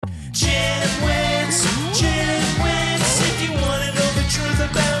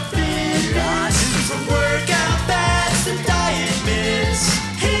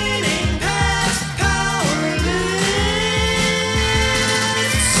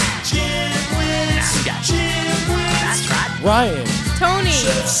Ryan, Tony, and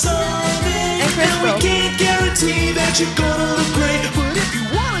Crystal. We can't guarantee that you're gonna look great, but if you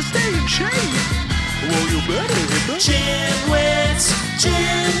wanna stay in shape, well, you better hit the Gym-Wits.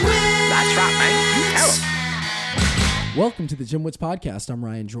 That's right, man. Tell 'em. welcome to the Gym-Wits podcast. I'm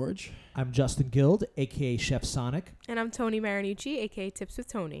Ryan George. I'm Justin Guild, a.k.a. Chef Sonic. And I'm Tony Marinucci, a.k.a. Tips with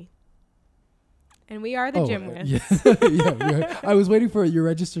Tony. And we are the Gym-Wits. Yeah. I was waiting for your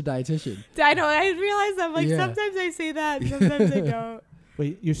registered dietitian. I know. I realize that. Like, sometimes I say that. Sometimes I don't.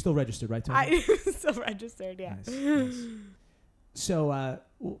 Wait, you're still registered, right, Tony? I'm still registered, yeah. Nice. So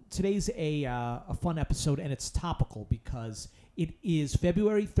today's a fun episode, and it's topical because it is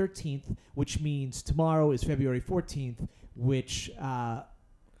February 13th, which means tomorrow is February 14th, which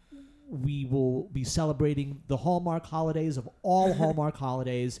we will be celebrating the Hallmark holidays of all Hallmark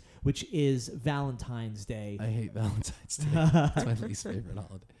holidays, which is Valentine's Day. I hate Valentine's Day. It's my least favorite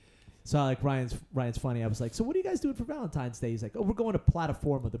holiday. So like Ryan's funny. I was like, so what are you guys doing for Valentine's Day? He's like, oh, we're going to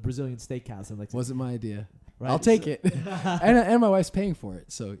Plataforma, the Brazilian steakhouse. I'm like, Wasn't my idea. right? I'll take it. and my wife's paying for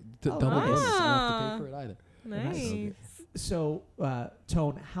it, so double nice. bonus. I don't have to pay for it either. Nice. So,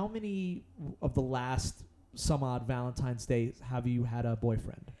 Tone, how many of the last some odd Valentine's Days have you had a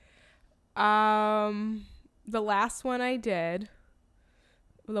boyfriend? The last one I did.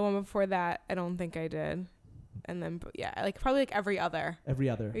 The one before that, I don't think I did. And then, yeah, probably every other. Every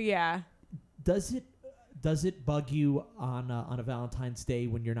other. Yeah. Does it bug you on a Valentine's Day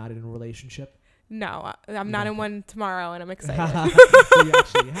when you're not in a relationship? No, I'm not in one tomorrow, and I'm excited. So you're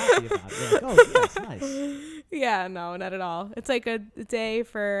actually happy about it. You're like, oh, yes, nice. Yeah, no, not at all. It's like a day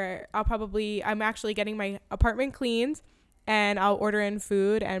for, I'm actually getting my apartment cleaned, and I'll order in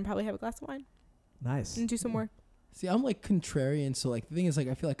food and probably have a glass of wine Nice. and do some more. See, I'm like contrarian, so like the thing is like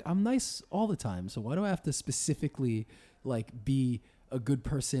I feel like I'm nice all the time. So why do I have to specifically like be a good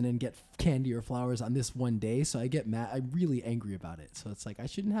person and get candy or flowers on this one day? So I get mad. I'm really angry about it. So it's like I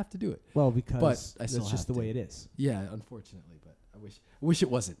shouldn't have to do it. Well, because I still that's just the have way to. it is. Yeah, unfortunately, but I wish it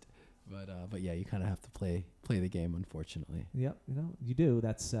wasn't. But yeah, you kind of have to play the game, unfortunately. Yep, you do.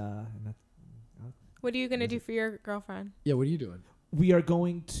 That's What are you going to do for your girlfriend? Yeah, what are you doing? we are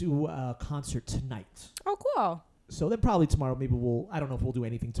going to a concert tonight. Oh, cool. So then probably tomorrow, maybe I don't know if we'll do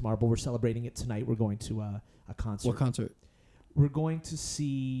anything tomorrow, but we're celebrating it tonight. We're going to a concert. What concert? We're going to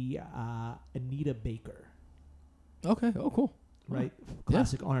see Anita Baker. Okay. Oh, cool. Right?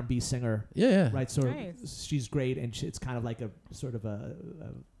 Classic R&B singer. Yeah. Right? So Nice. she's great, and it's kind of like a sort of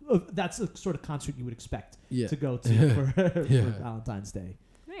that's the sort of concert you would expect to go to for Valentine's Day.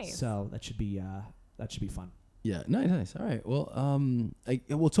 Nice. So that should be fun. Yeah. Nice. All right.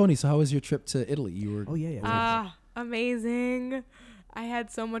 Well, Tony, so how was your trip to Italy? You were. Oh yeah. Amazing. I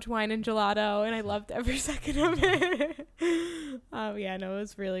had so much wine and gelato, and I loved every second of it. It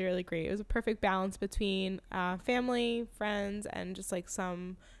was really, really great. It was a perfect balance between family, friends, and just like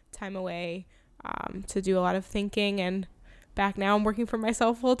some time away to do a lot of thinking. And back now, I'm working for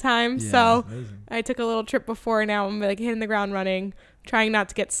myself full time. Yeah, so amazing. I took a little trip before. Now I'm like hitting the ground running, trying not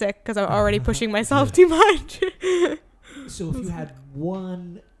to get sick because I'm already pushing myself too much. So if you had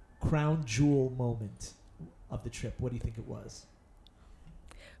one crown jewel moment of the trip, what do you think it was?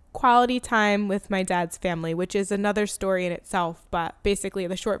 Quality time with my dad's family, which is another story in itself. But basically,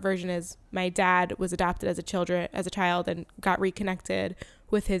 the short version is my dad was adopted as a child and got reconnected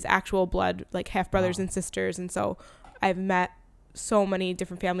with his actual blood, like half brothers and sisters. And so I've met so many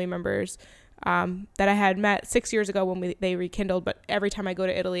different family members that I had met 6 years ago when they rekindled. But every time I go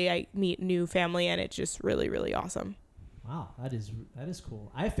to Italy, I meet new family, and it's just really, really awesome. Wow, that is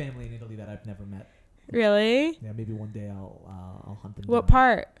cool. I have family in Italy that I've never met. Really? Yeah, maybe one day I'll hunt them What down.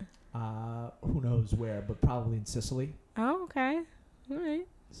 part? Who knows where, but probably in Sicily. Oh, okay. All right.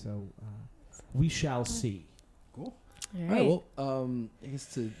 So we shall see. Cool. All All right. right. Well, I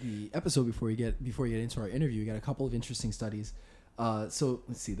guess to the episode before you get into our interview, we got a couple of interesting studies. So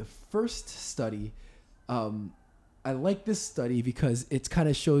let's see. The first study, I like this study because it kind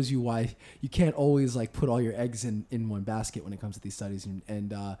of shows you why you can't always like put all your eggs in one basket when it comes to these studies.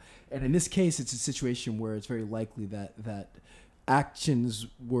 And in this case, it's a situation where it's very likely that actions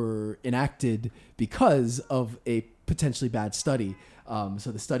were enacted because of a potentially bad study.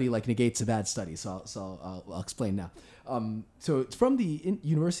 So the study like negates a bad study. So I'll explain now. So it's from the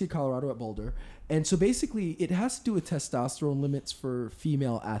University of Colorado at Boulder. And so basically it has to do with testosterone limits for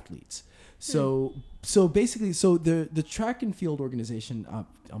female athletes. So basically, the track and field organization,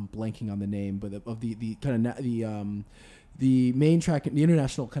 I'm blanking on the name, but of the kind of the main the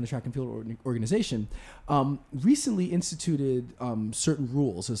international kind of track and field organization, recently instituted certain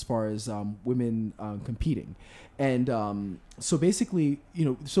rules as far as women competing, and so basically,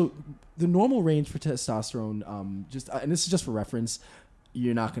 so the normal range for testosterone, and this is just for reference.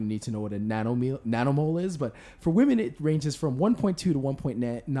 You're not going to need to know what a nanomole is, but for women, it ranges from 1.2 to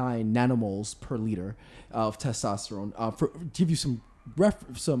 1.9 nanomoles per liter of testosterone. To give you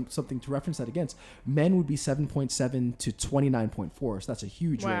something to reference that against, men would be 7.7 to 29.4, so that's a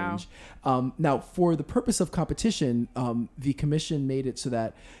huge range. Now, for the purpose of competition, the commission made it so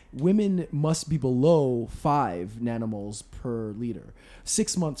that women must be below 5 nanomoles per liter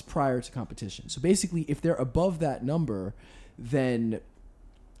 6 months prior to competition. So basically, if they're above that number, then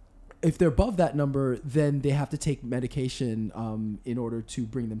they have to take medication in order to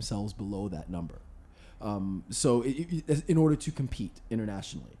bring themselves below that number. So in order to compete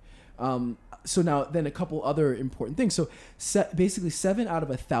internationally. So now then a couple other important things. So basically 7 out of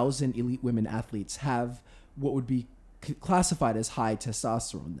 1,000 elite women athletes have what would be classified as high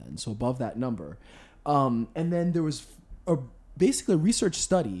testosterone then. So above that number. And then there was basically a research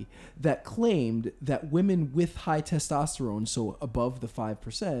study that claimed that women with high testosterone, so above the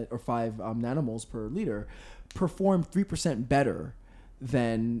 5% or 5 nanomoles per liter, performed 3% better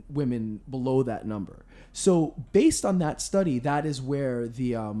than women below that number. So based on that study, that is where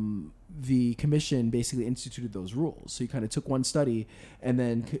the commission basically instituted those rules. So you kind of took one study and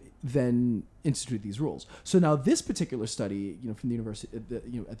then instituted these rules. So now this particular study, from the university, at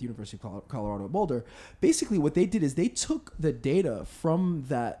the University of Colorado at Boulder, basically what they did is they took the data from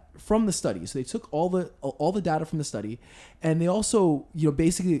the study. So they took all the data from the study, and they also,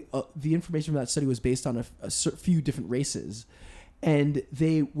 basically the information from that study was based on a few different races. And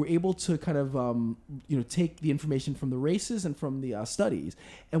they were able to kind of, take the information from the races and from the studies.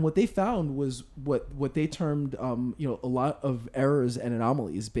 And what they found was what they termed, a lot of errors and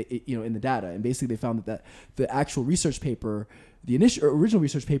anomalies, in the data. And basically they found that the actual research paper, the original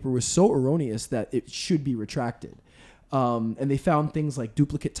research paper was so erroneous that it should be retracted. And they found things like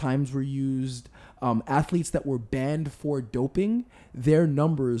duplicate times were used. Athletes that were banned for doping, their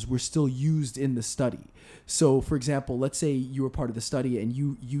numbers were still used in the study. So, for example, let's say you were part of the study and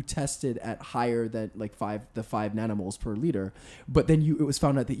you tested at higher than like 5 nanomoles per liter, but then it was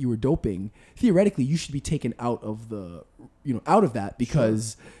found out that you were doping. Theoretically, you should be taken out of that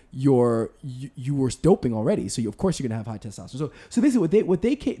because you were doping already. So of course you're going to have high testosterone. So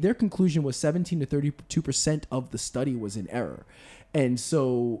basically, their conclusion was 17 to 32% of the study was in error. And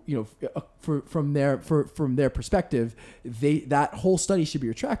so, from their perspective, that whole study should be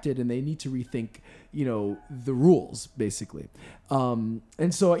retracted, and they need to rethink, the rules basically. And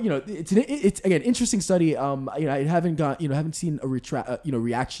so, it's again interesting study. I haven't seen a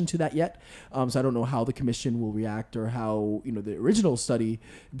reaction to that yet. So I don't know how the commission will react or how the original study,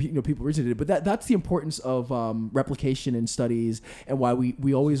 people originated. But that's the importance of replication in studies, and why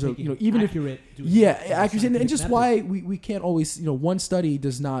we always are even accurate, accuracy, and just method. Why we can't always one study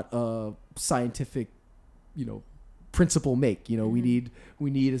does not scientific principle make. We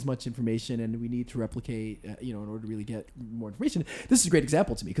need as much information, and we need to replicate in order to really get more information. This is a great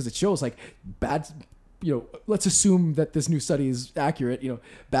example to me because it shows like bad, let's assume that this new study is accurate.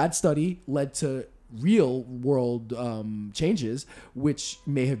 Bad study led to real world changes which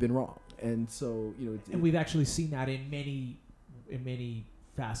may have been wrong. And so and we've actually seen that in many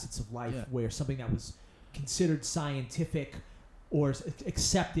facets of life where something that was considered scientific or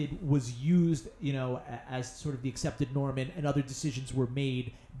accepted was used, as sort of the accepted norm, and other decisions were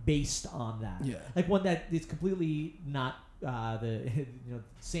made based on that. Yeah. Like one that is completely not the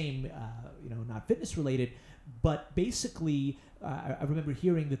same, not fitness related, but basically, I remember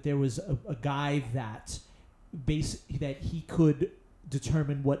hearing that there was a guy that he could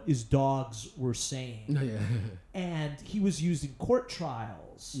determine what his dogs were saying, and he was used in court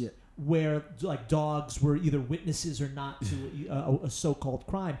trials. Yeah. Where like dogs were either witnesses or not to a so-called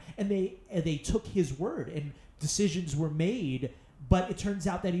crime, and they took his word, and decisions were made. But it turns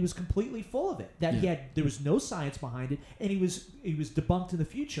out that he was completely full of it. That there was no science behind it, and he was debunked in the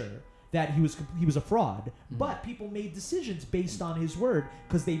future that he was a fraud. Mm-hmm. But people made decisions based on his word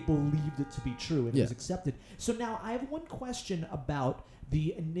because they believed it to be true, and it was accepted. So now I have one question about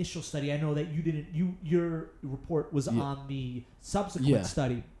the initial study. I know that your report was on the subsequent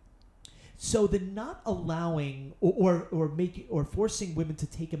study. So the not allowing or making or forcing women to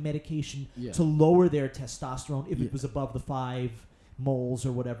take a medication to lower their testosterone if it was above the 5 moles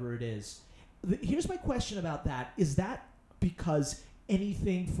or whatever it is. Here's my question about that. Is that because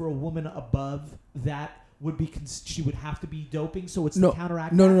anything for a woman above that would be she would have to be doping, so it's to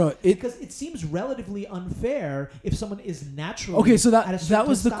counteract that? No. Because it seems relatively unfair if someone is naturally okay. So that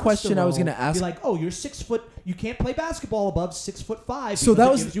was the question I was going to ask. Be like, oh, you're 6 foot, you can't play basketball above 6'5". So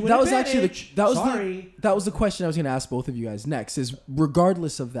that was actually that was the question I was going to ask both of you guys next. Is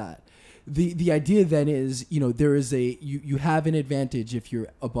regardless of that, the idea then is, there is you have an advantage if you're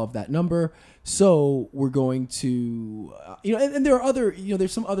above that number. So we're going to, and there are other,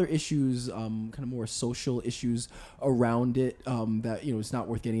 there's some other issues, kind of more social issues around it, that, it's not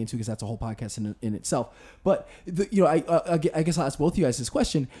worth getting into because that's a whole podcast in itself. But, I guess I'll ask both of you guys this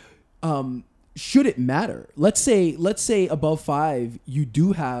question. Should it matter? Let's say above 5, you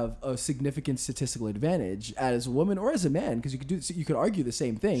do have a significant statistical advantage as a woman or as a man, because you could argue the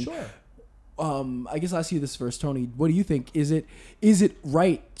same thing. Sure. I guess I'll ask you this first, Tony. What do you think? Is it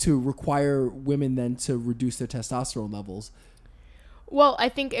right to require women then to reduce their testosterone levels? Well, I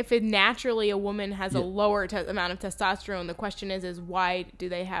think if naturally a woman has a lower amount of testosterone, the question is why do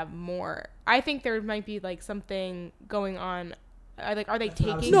they have more? I think there might be like something going on. Are they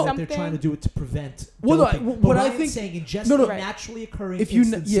taking something? They're trying to do it to prevent. Well, what I think think saying in just naturally occurring if you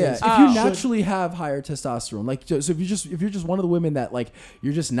instances. if you naturally have higher testosterone, like so if you're just one of the women that like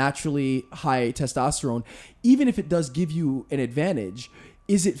you're just naturally high testosterone, even if it does give you an advantage,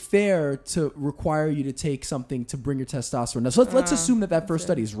 is it fair to require you to take something to bring your testosterone? Now, so let's assume that first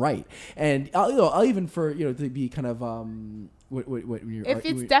study is right, and I'll even for to be kind of if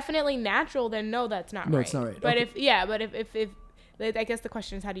it's definitely natural, then no, that's not right. No, it's not right. But okay. if I guess the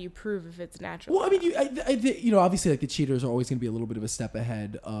question is, how do you prove if it's natural? Well, I mean, obviously, like the cheaters are always going to be a little bit of a step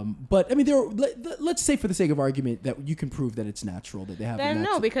ahead. But I mean, let's say for the sake of argument that you can prove that it's natural, that they have. Then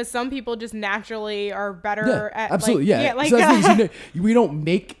no, because some people just naturally are better at. Absolutely, so we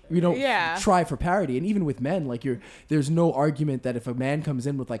don't try for parity, and even with men, like there's no argument that if a man comes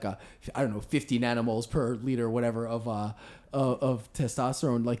in with like 50 nanomoles per liter or whatever of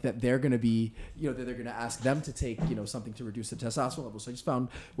testosterone, like that they're going to be, that they're going to ask them to take, something to reduce the testosterone level. So I just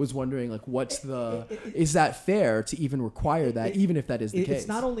was wondering, like, is that fair to even require that, even if that is the case? It's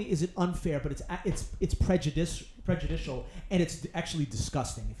not only is it unfair, but it's prejudicial, and it's actually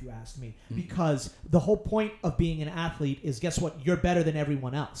disgusting, if you ask me, because the whole point of being an athlete is, guess what? You're better than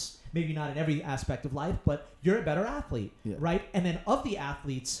everyone else. Maybe not in every aspect of life, but you're a better athlete, right? And then of the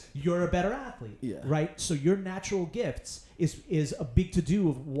athletes, you're a better athlete, right? So your natural gifts is a big to-do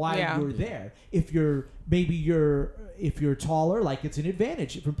of why you're there. If you're taller, like it's an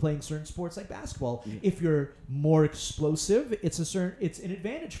advantage from playing certain sports like basketball. If you're more explosive, it's an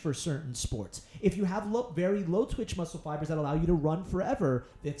advantage for certain sports. If you have very low twitch muscle fibers that allow you to run forever,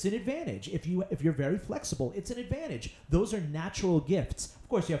 it's an advantage. If you're very flexible, it's an advantage. Those are natural gifts. Of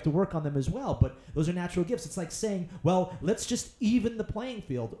course, you have to work on them as well, but those are natural gifts. It's like saying, well, let's just even the playing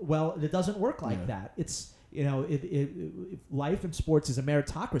field. Well, it doesn't work like that. It's if life and sports is a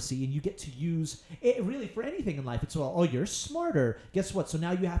meritocracy, and you get to use it really for anything in life. It's you're smarter. Guess what? So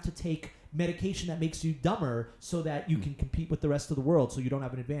now you have to take medication that makes you dumber so that you can compete with the rest of the world, so you don't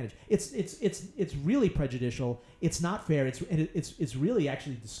have an advantage. It's really prejudicial. It's not fair. It's really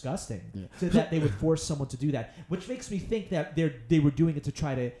actually disgusting that they would force someone to do that, which makes me think that they were doing it to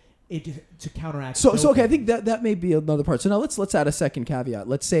try to counteract. So okay, I think that may be another part. So now let's add a second caveat.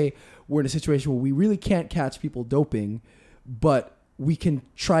 Let's say we're in a situation where we really can't catch people doping, but we can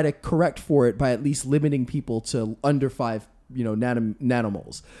try to correct for it by at least limiting people to under 5,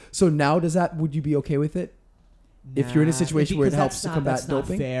 nanomoles. So now would you be okay with it? If you're in a situation where it helps to combat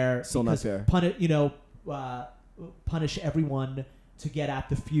doping? Fair. Still not fair. Punish everyone to get at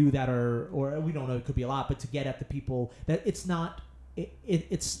the few that are, or we don't know, it could be a lot, but to get at the people that it's not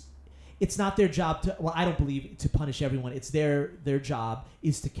their job to. Well, I don't believe to punish everyone. It's their job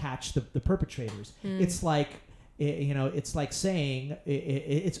is to catch the perpetrators. It's like it's like saying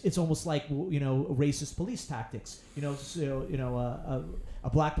it's almost like racist police tactics. A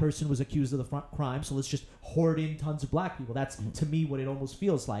black person was accused of the crime, so let's just hoard in tons of black people. That's to me what it almost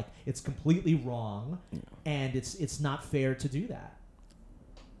feels like. It's completely wrong, and it's not fair to do that.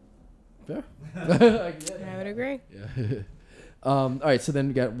 Fair. I would agree. Yeah. All right, so then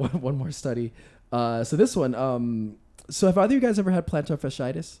we got one more study. So this one. So have either of you guys ever had plantar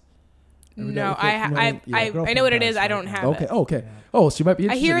fasciitis? No, I know what it is. I don't have it. Okay. Yeah. Oh, so you might be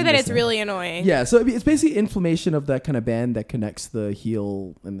interested. I hear in that this it's then. really annoying. Yeah, so it's basically inflammation of that kind of band that connects the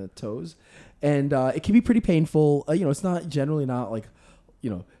heel and the toes, and it can be pretty painful. It's not generally not like,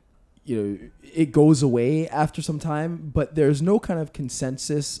 it goes away after some time, but there's no kind of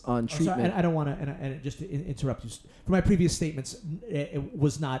consensus on treatment. Sorry, I don't want to, and just to interrupt you. For my previous statements, it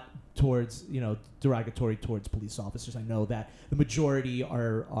was not towards, derogatory towards police officers. I know that the majority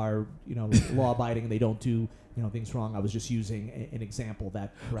are law abiding and they don't do things wrong. I was just using an example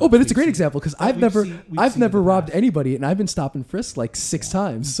that. Oh, but it's a great example because I've never robbed past. anybody, and I've been stopped and frisked like 6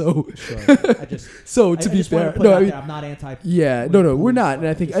 times. So, Sure. so to be fair, I'm not anti. Yeah, no, we're not, and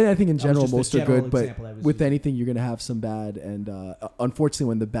I think in general just a most are general good, but example I was with using. anything you're gonna have some bad, and unfortunately,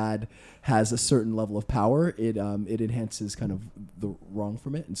 when the bad has a certain level of power, it enhances kind of the wrong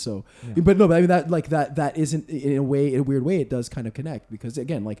from it, and so, but I mean that isn't in a weird way, it does kind of connect because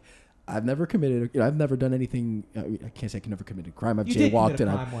again, like. I've never committed. I've never done anything. I can't say I never committed a crime. I've jaywalked and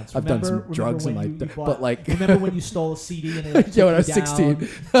I've done some drugs in my. But like, remember when you stole a CD and they like, yeah, when I was took you 16, down to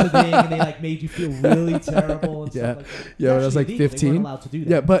the thing and they like made you feel really terrible and stuff like that. Yeah, when I was like illegal. 15. They weren't allowed to do that.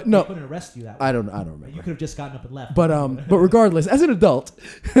 Yeah, but no, they couldn't arrest you that way. I don't remember. You could have just gotten up and left. But regardless, as an adult,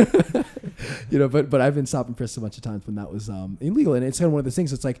 but I've been stopped and frisked a bunch of times when that was illegal, and it's kind of one of those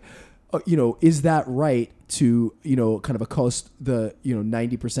things. It's like. Is that right to, kind of accost the,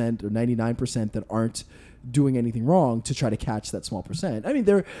 90% or 99% that aren't doing anything wrong to try to catch that small percent? I mean,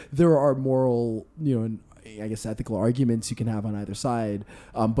 there are moral, and I guess ethical arguments you can have on either side.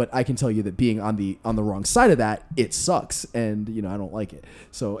 But I can tell you that being on the wrong side of that, it sucks. And, I don't like it.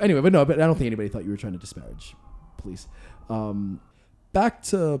 So anyway, but I don't think anybody thought you were trying to disparage police. Back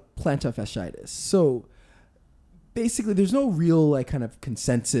to plantar fasciitis. So, basically, there's no real like kind of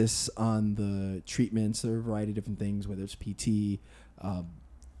consensus on the treatments. There are a variety of different things, whether it's PT,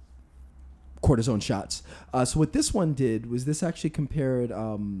 cortisone shots. So what this one did was this actually compared.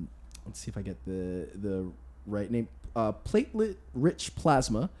 Let's see if I get the right name. Platelet-rich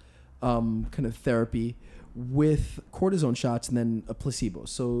plasma, kind of therapy with cortisone shots and then a placebo.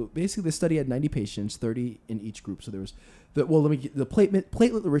 So basically, the study had 90 patients, 30 in each group. So there was. The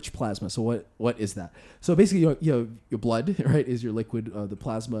platelet-rich plasma. So what is that? So basically, your blood, right, is your liquid, the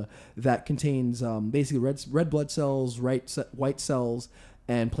plasma that contains basically red blood cells, white cells,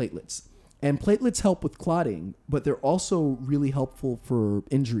 and platelets. And platelets help with clotting, but they're also really helpful for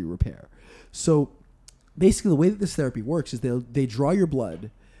injury repair. So basically, the way that this therapy works is they draw your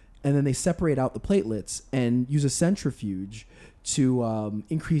blood, and then they separate out the platelets and use a centrifuge to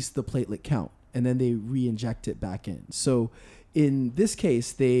increase the platelet count. And then they re-inject it back in. So in this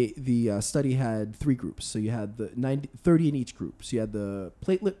case, the study had 3 groups. So you had 30 in each group. So you had the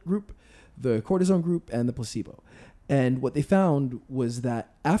platelet group, the cortisone group, and the placebo. And what they found was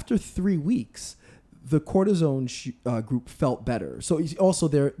that after 3 weeks, the cortisone group felt better. So also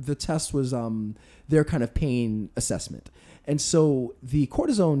the test was their kind of pain assessment. And so the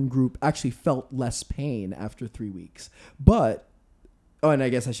cortisone group actually felt less pain after 3 weeks. But and I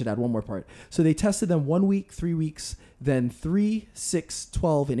guess I should add one more part. So they tested them 1 week, 3 weeks, then 3, 6,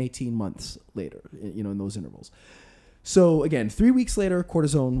 12, and 18 months later, in those intervals. So again, 3 weeks later,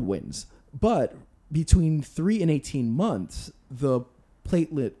 cortisone wins. But between 3 and 18 months, the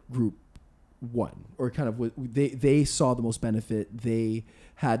platelet group won, or kind of they saw the most benefit. They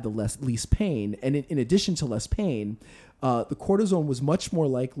had the least pain. And in addition to less pain, the cortisone was much more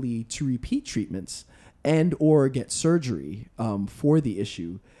likely to repeat treatments and or get surgery for the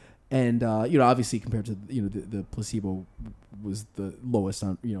issue, and obviously compared to the placebo was the lowest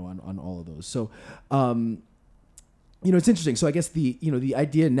on on all of those. So it's interesting. So I guess the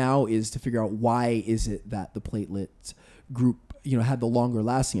idea now is to figure out why is it that the platelet group had the longer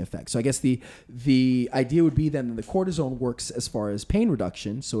lasting effect. So I guess the idea would be then that the cortisone works as far as pain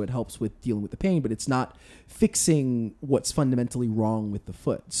reduction, so it helps with dealing with the pain, but it's not fixing what's fundamentally wrong with the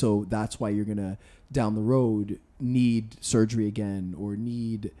foot. So that's why you're gonna down the road need surgery again or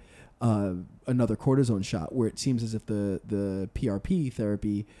need another cortisone shot, where it seems as if the PRP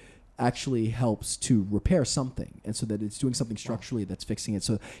therapy actually helps to repair something, and so that it's doing something structurally that's fixing it.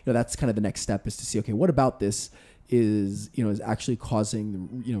 So that's kind of the next step, is to see, okay, what about this is actually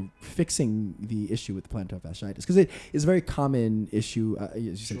causing fixing the issue with the plantar fasciitis, because it is a very common issue, as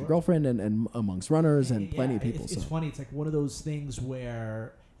you said, your girlfriend and amongst runners and plenty of people. It's funny. It's like one of those things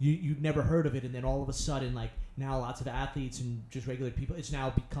where you've never heard of it, and then all of a sudden, like now, lots of athletes and just regular people, it's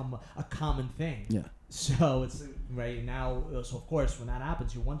now become a common thing. Yeah. So it's right now. So of course, when that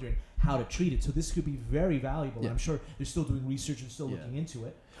happens, you're wondering how to treat it. So this could be very valuable. Yeah. I'm sure they're still doing research and still looking into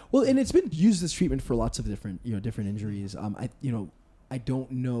it. Well, and it's been used as treatment for lots of different injuries. I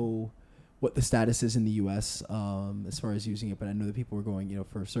don't know what the status is in the U.S. As far as using it, but I know that people were going,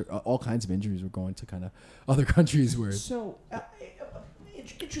 for all kinds of injuries, were going to kind of other countries where. So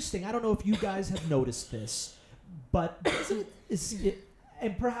interesting. I don't know if you guys have noticed this, but is it?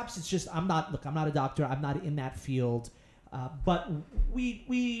 And perhaps it's just I'm not a doctor. I'm not in that field, but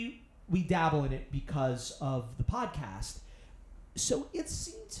we dabble in it because of the podcast. So it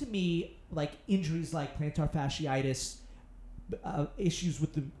seemed to me like injuries like plantar fasciitis, issues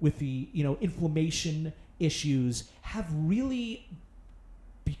with the inflammation issues have really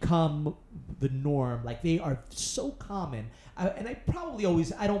become the norm. Like, they are so common. And I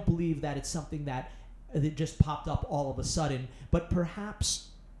don't believe that it's something that just popped up all of a sudden, but perhaps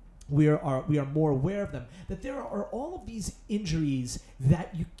we are more aware of them, that there are all of these injuries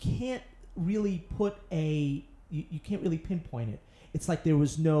that you can't really you can't really pinpoint it. It's like there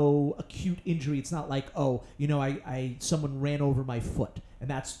was no acute injury. It's not like, someone ran over my foot and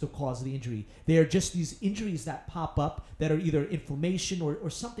that's the cause of the injury. They are just these injuries that pop up that are either inflammation or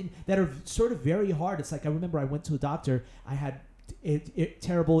something that are sort of very hard. It's like, I remember I went to a doctor. I had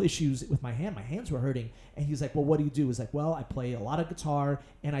terrible issues with my hand. My hands were hurting. And he's like, well, what do you do? He's like, well, I play a lot of guitar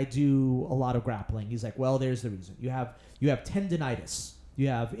and I do a lot of grappling. He's like, well, there's the reason. You have tendinitis. You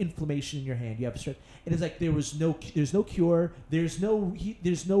have inflammation in your hand. You have stress. And it's like there's no cure. There's no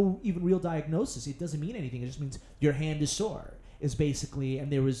even real diagnosis. It doesn't mean anything. It just means your hand is sore. Is basically.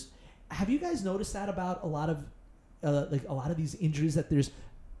 And have you guys noticed that about a lot of these injuries, that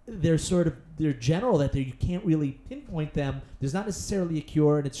they're general, that you can't really pinpoint them. There's not necessarily a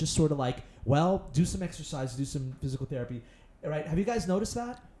cure, and it's just sort of like, well, do some exercise, do some physical therapy, right? Have you guys noticed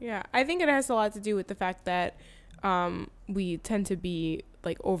that? Yeah, I think it has a lot to do with the fact that we tend to be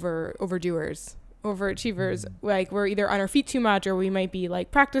like overdoers, overachievers. Like, we're either on our feet too much, or we might be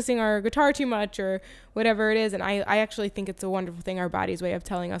like practicing our guitar too much, or whatever it is. And I actually think it's a wonderful thing, our body's way of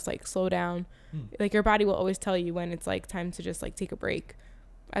telling us, like, slow down. Like, your body will always tell you when it's like time to just like take a break.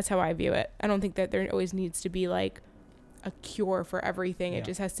 That's how I view it. I don't think that there always needs to be like a cure for everything. It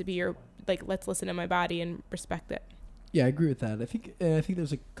just has to be let's listen to my body and respect it. Yeah, I agree with that. I think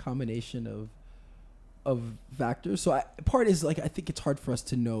there's a combination of factors. So part is like, I think it's hard for us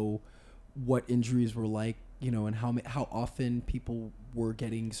to know what injuries were like, and how often people were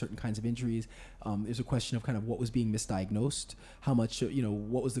getting certain kinds of injuries. There's a question of kind of what was being misdiagnosed, how much,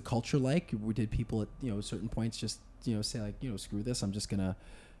 what was the culture like? Did people at, certain points just, say like, screw this, I'm just gonna,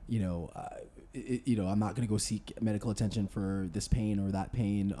 I'm not gonna go seek medical attention for this pain or that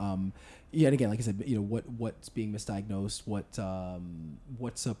pain. And again, like I said, what's being misdiagnosed,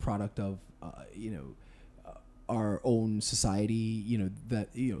 what's a product of, our own society, that,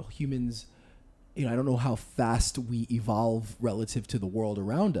 humans, I don't know how fast we evolve relative to the world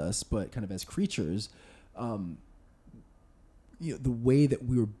around us, but kind of as creatures, the way that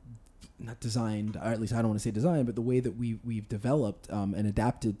we were not designed, or at least I don't want to say designed, but the way that we've developed and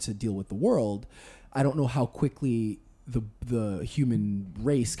adapted to deal with the world, I don't know how quickly the human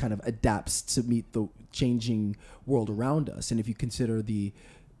race kind of adapts to meet the changing world around us. And if you consider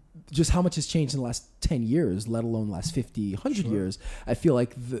just how much has changed in the last 10 years, let alone the last 50, 100 years, I feel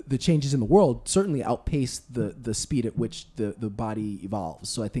like the changes in the world certainly outpace the speed at which the body evolves.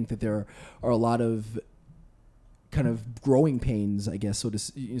 So I think that there are a lot of kind of growing pains, I guess, so to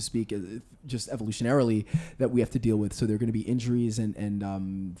speak, just evolutionarily, that we have to deal with. So there are going to be injuries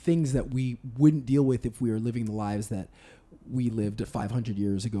and things that we wouldn't deal with if we were living the lives that we lived 500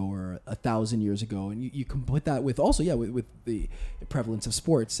 years ago or 1,000 years ago. And you can put that with also, with the prevalence of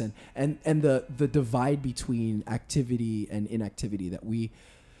sports and the divide between activity and inactivity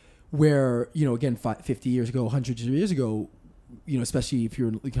where, again, 50 years ago, hundreds of years ago, especially if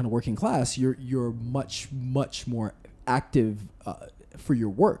you're kind of working class, you're much, much more active for your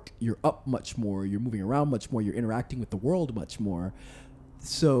work. You're up much more. You're moving around much more. You're interacting with the world much more.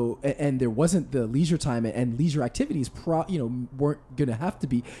 So, and there wasn't the leisure time and leisure activities, weren't going to have to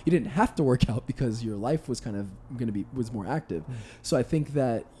be, you didn't have to work out because your life was kind of was more active. So I think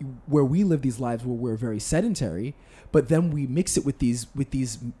that where we live these lives where we're very sedentary, but then we mix it with these,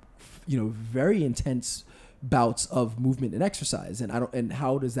 very intense bouts of movement and exercise, and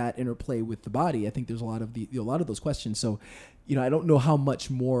how does that interplay with the body? I think there's a lot of those questions. So, I don't know how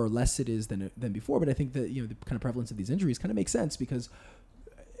much more or less it is than before, but I think that the kind of prevalence of these injuries kind of makes sense, because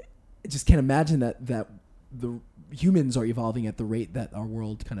I just can't imagine that the humans are evolving at the rate that our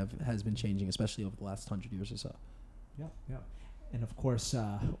world kind of has been changing, especially over the last 100 years or so. Yeah. And of course,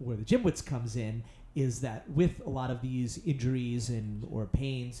 where the gymwits comes in is that with a lot of these injuries or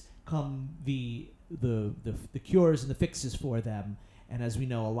pains come the cures and the fixes for them. And as we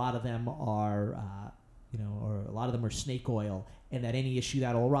know, a lot of them are, snake oil. And at any issue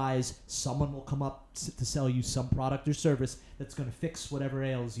that will arise, someone will come up to sell you some product or service that's going to fix whatever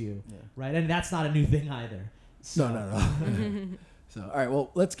ails you, right? And that's not a new thing either. So. No. So, all right,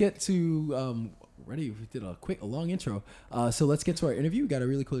 well, let's get to ready. We did a long intro. So let's get to our interview. We got a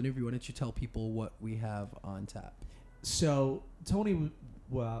really cool interview. Why don't you tell people what we have on tap? So Tony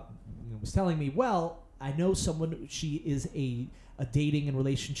was telling me, I know someone. She is a dating and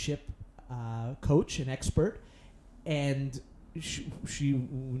relationship coach and expert, and we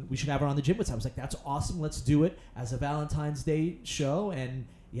should have her on the Gym Wits. I was like, that's awesome. Let's do it as a Valentine's Day show. And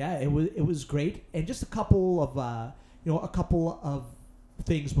yeah, it was great. And just a couple of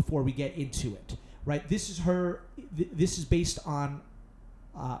things before we get into it. Right, this is based on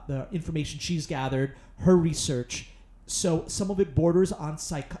the information she's gathered, her research. So some of it borders on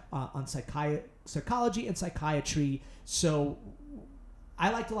psychology and psychiatry. So I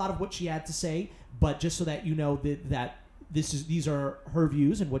liked a lot of what she had to say, but just so that you know that these are her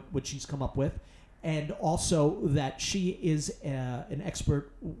views and what she's come up with, and also that she is an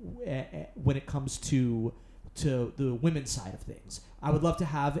expert when it comes to the women's side of things. I would love to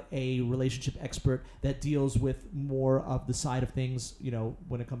have a relationship expert that deals with more of the side of things,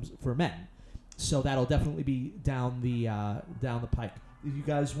 when it comes for men. So that'll definitely be down the pike. Do you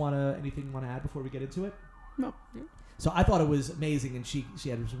guys anything you want to add before we get into it? No. So I thought it was amazing, and she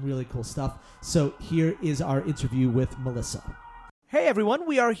had some really cool stuff. So here is our interview with Melissa. Hey everyone,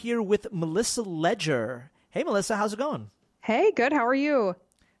 we are here with Melissa Ledger. Hey Melissa, how's it going? Hey, good. How are you?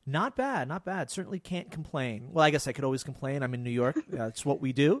 Not bad, not bad. Certainly can't complain. Well, I guess I could always complain. I'm in New York. That's what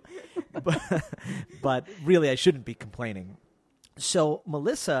we do. But really, I shouldn't be complaining. So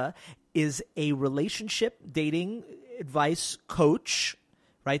Melissa is a relationship dating advice coach,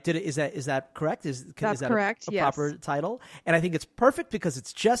 right? Is that correct? Is that correct? A yes. proper title? And I think it's perfect because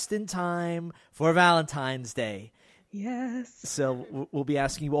it's just in time for Valentine's Day. Yes. So we'll be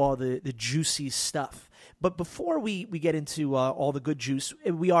asking you all the juicy stuff. But before we get into all the good juice,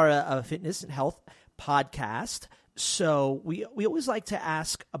 we are a fitness and health podcast. So we always like to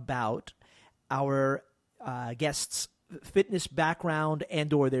ask about our guests' fitness background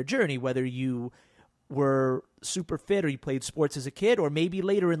and or their journey, whether you were super fit or you played sports as a kid, or maybe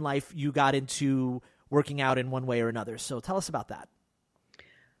later in life you got into working out in one way or another. So tell us about that.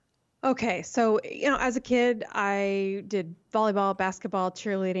 Okay, so, as a kid, I did volleyball, basketball,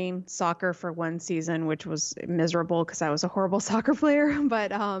 cheerleading, soccer for one season, which was miserable because I was a horrible soccer player.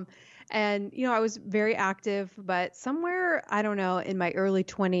 But, I was very active, but somewhere, I don't know, in my early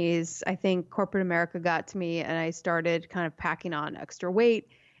 20s, I think corporate America got to me and I started kind of packing on extra weight.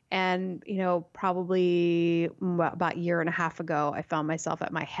 And, probably about a year and a half ago, I found myself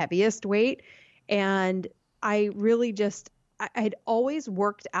at my heaviest weight. And I really I'd always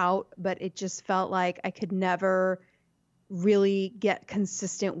worked out, but it just felt like I could never really get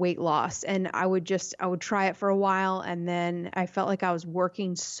consistent weight loss. And I would try it for a while. And then I felt like I was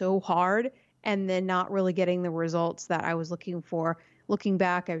working so hard and then not really getting the results that I was looking for. Looking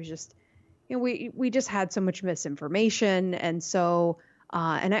back, I was just, we just had so much misinformation. And so,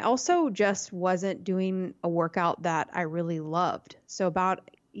 and I also just wasn't doing a workout that I really loved. So about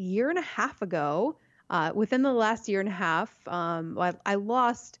a year and a half ago, within the last year and a half, I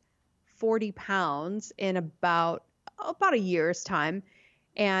lost 40 pounds in about a year's time,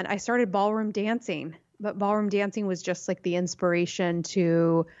 and I started ballroom dancing. But ballroom dancing was just like the inspiration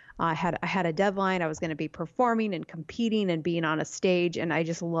to. I had a deadline. I was going to be performing and competing and being on a stage, and I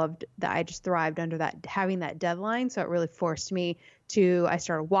just loved that. I just thrived under that, having that deadline. So it really forced me to. I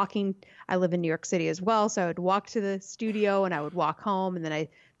started walking. I live in New York City as well, so I would walk to the studio and I would walk home, and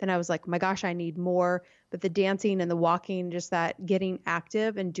then I was like, my gosh, I need more. But the dancing and the walking, just that getting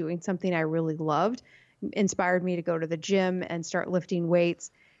active and doing something I really loved, inspired me to go to the gym and start lifting weights.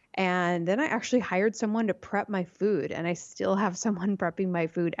 And then I actually hired someone to prep my food, and I still have someone prepping my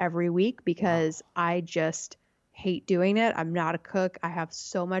food every week because I just hate doing it. I'm not a cook. I have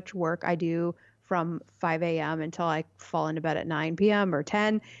so much work I do from 5 a.m. until I fall into bed at 9 p.m. or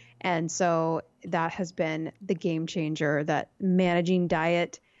 10. And so that has been the game changer, that managing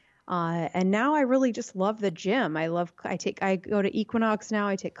diet. And now I really just love the gym. I go to Equinox now.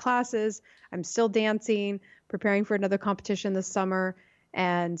 I take classes. I'm still dancing, preparing for another competition this summer.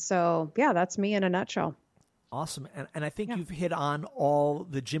 And so, yeah, that's me in a nutshell. Awesome. And I think you've hit on all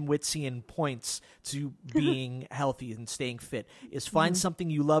the Jim Witzian points to being healthy and staying fit. Is find something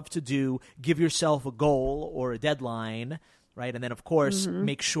you love to do, give yourself a goal or a deadline, right? And then, of course,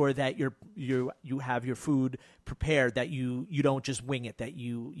 make sure that you have your food prepared, that you don't just wing it, that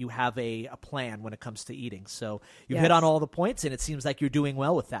you have a plan when it comes to eating. So you've hit on all the points, and it seems like you're doing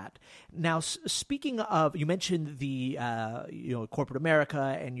well with that. Now, speaking of, you mentioned the corporate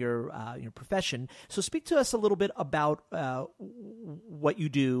America and your profession. So speak to us a little bit about what you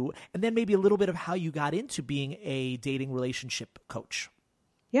do, and then maybe a little bit of how you got into being a dating relationship coach.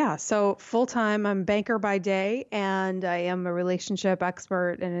 Yeah. So full time, I'm a banker by day, and I am a relationship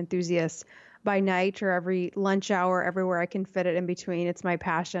expert and enthusiast by night, or every lunch hour, everywhere I can fit it in between. It's my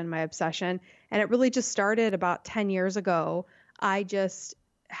passion, my obsession. And it really just started about 10 years ago. I just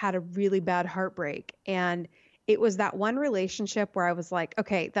had a really bad heartbreak, and it was that one relationship where I was like,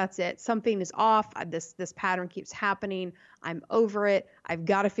 okay, that's it. Something is off. This pattern keeps happening. I'm over it. I've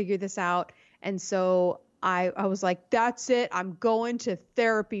got to figure this out. And so I was like, that's it. I'm going to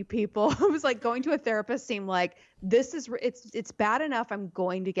therapy, people. I was like, going to a therapist seemed like it's bad enough. I'm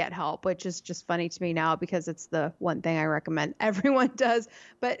going to get help, which is just funny to me now because it's the one thing I recommend everyone does.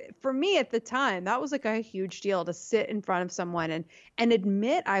 But for me at the time, that was like a huge deal to sit in front of someone and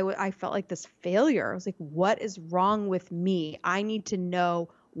admit I felt like this failure. I was like, what is wrong with me? I need to know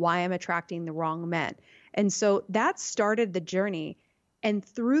why I'm attracting the wrong men. And so that started the journey. And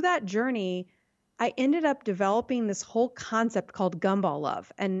through that journey, I ended up developing this whole concept called Gumball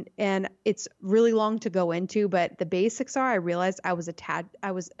love. And it's really long to go into, but the basics are I realized I was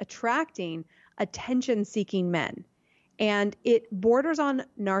attracting attention-seeking men. And it borders on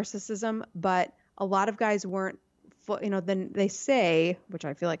narcissism, but a lot of guys weren't, then they say, which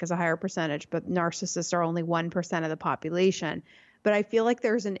I feel like is a higher percentage, but narcissists are only 1% of the population. But I feel like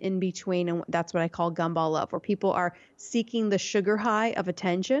there's an in-between, and that's what I call Gumball love, where people are seeking the sugar high of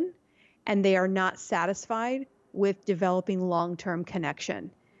attention, and they are not satisfied with developing long-term connection.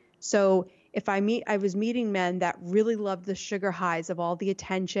 So I was meeting men that really loved the sugar highs of all the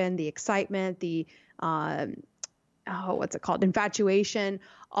attention, the excitement, the, infatuation,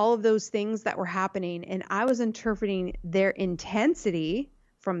 all of those things that were happening. And I was interpreting their intensity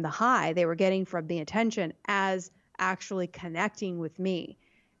from the high they were getting from the attention as actually connecting with me.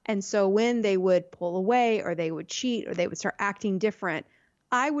 And so when they would pull away or they would cheat or they would start acting different,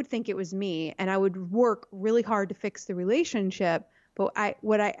 I would think it was me and I would work really hard to fix the relationship. But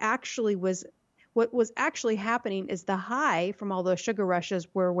what was actually happening is the high from all those sugar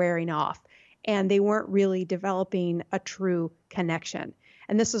rushes were wearing off and they weren't really developing a true connection.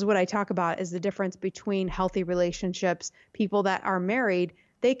 And this is what I talk about is the difference between healthy relationships, people that are married,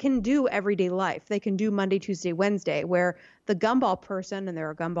 they can do everyday life. They can do Monday, Tuesday, Wednesday, where the gumball person, and there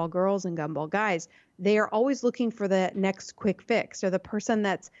are gumball girls and gumball guys, they are always looking for the next quick fix, or the person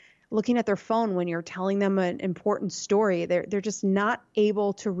that's looking at their phone when you're telling them an important story. They're just not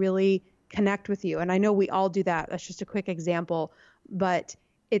able to really connect with you. And I know we all do that. That's just a quick example, but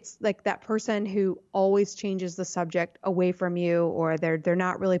it's like that person who always changes the subject away from you, or they're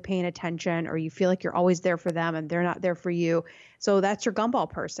not really paying attention, or you feel like you're always there for them and they're not there for you. So that's your gumball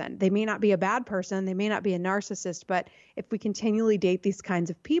person. They may not be a bad person. They may not be a narcissist, but if we continually date these kinds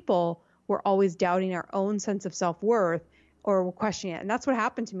of people, we're always doubting our own sense of self-worth, or we're questioning it. And that's what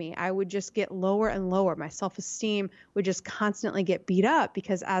happened to me. I would just get lower and lower. My self-esteem would just constantly get beat up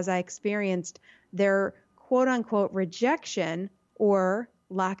because as I experienced their quote unquote rejection or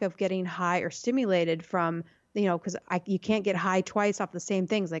lack of getting high or stimulated from, because you can't get high twice off the same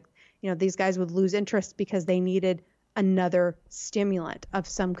things. Like, these guys would lose interest because they needed another stimulant of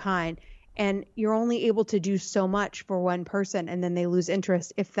some kind. And you're only able to do so much for one person, and then they lose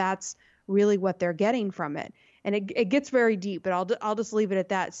interest if that's really what they're getting from it. And it gets very deep, but I'll just leave it at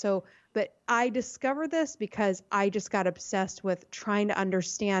that. So, but I discovered this because I just got obsessed with trying to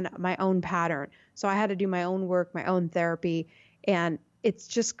understand my own pattern. So I had to do my own work, my own therapy, and it's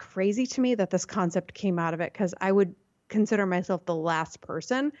just crazy to me that this concept came out of it, because I would consider myself the last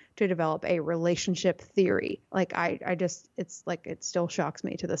person to develop a relationship theory. Like it's like, it still shocks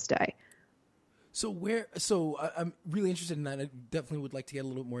me to this day. So I'm really interested in that. I definitely would like to get a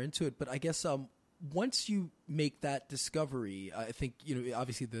little more into it, but I guess, once you make that discovery, I think,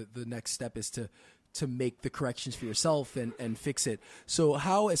 obviously the next step is to make the corrections for yourself and fix it. So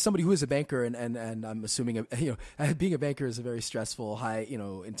how, as somebody who is a banker, and I'm assuming, being a banker is a very stressful, high,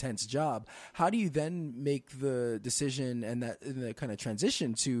 intense job. How do you then make the decision and the kind of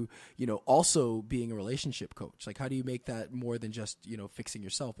transition to, also being a relationship coach? Like, how do you make that more than just, fixing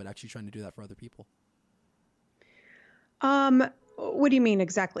yourself, but actually trying to do that for other people? What do you mean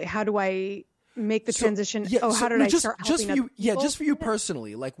exactly? How do I make the transition? How did I start helping other people? Just for you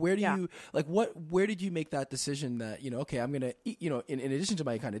personally, like where did you make that decision that, okay, I'm going to, in addition to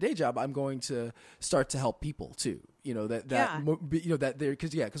my kind of day job, I'm going to start to help people too, because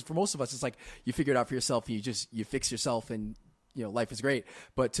for most of us, it's like you figure it out for yourself and you fix yourself and, life is great,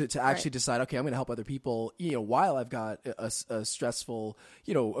 but to actually decide, okay, I'm going to help other people, while I've got a stressful,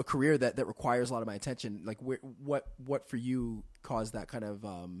 a career that requires a lot of my attention, like what for you caused that kind of,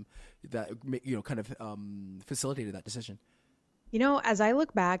 facilitated that decision? As I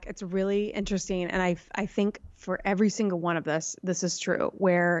look back, it's really interesting. And I think for every single one of this is true,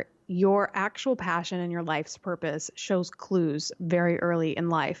 where your actual passion and your life's purpose shows clues very early in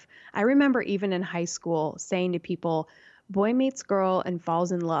life. I remember even in high school saying to people, boy meets girl and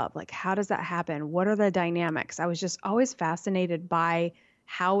falls in love. Like, how does that happen? What are the dynamics? I was just always fascinated by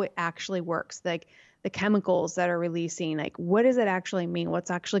how it actually works. Like the chemicals that are releasing, like what does it actually mean?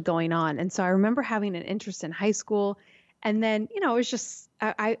 What's actually going on? And so I remember having an interest in high school. And then, it was just,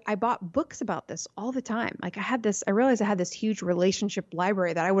 I bought books about this all the time. Like I realized I had this huge relationship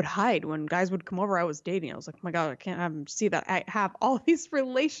library that I would hide when guys would come over I was dating. I was like, oh my God, I can't have them see that I have all these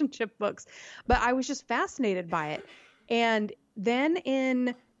relationship books, but I was just fascinated by it. And then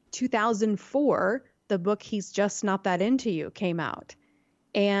in 2004, the book, He's Just Not That Into You, came out.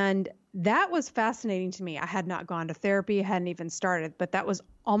 And that was fascinating to me. I had not gone to therapy, hadn't even started, but that was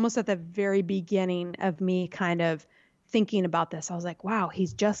almost at the very beginning of me kind of thinking about this. I was like, wow,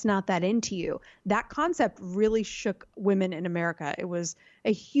 he's just not that into you. That concept really shook women in America. It was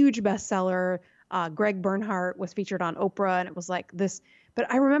a huge bestseller. Greg Bernhardt was featured on Oprah, and it was like this.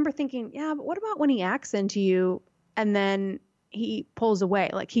 But I remember thinking, yeah, but what about when he acts into you and then he pulls away?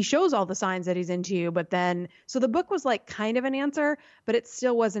 Like he shows all the signs that he's into you, but then, so the book was like kind of an answer, but it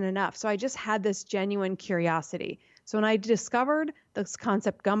still wasn't enough. So I just had this genuine curiosity. So when I discovered this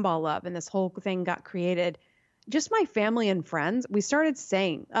concept Gumball Love and this whole thing got created, just my family and friends, we started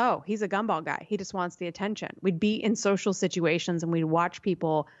saying, oh, he's a gumball guy. He just wants the attention. We'd be in social situations and we'd watch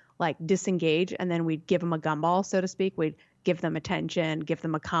people like disengage, and then we'd give them a gumball, so to speak. We'd give them attention, give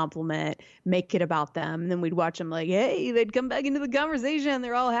them a compliment, make it about them. And then we'd watch them like, hey, they'd come back into the conversation.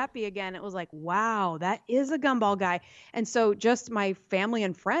 They're all happy again. It was like, wow, that is a gumball guy. And so just my family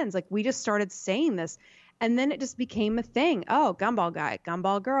and friends, like we just started saying this. And then it just became a thing. Oh, gumball guy,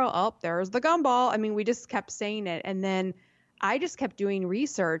 gumball girl. Oh, there's the gumball. I mean, we just kept saying it. And then I just kept doing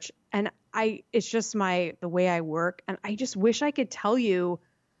research, and it's just the way I work. And I just wish I could tell you,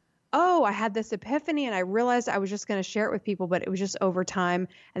 oh, I had this epiphany and I realized I was just going to share it with people, but it was just over time.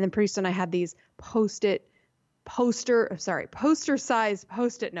 And then pretty soon I had these poster-sized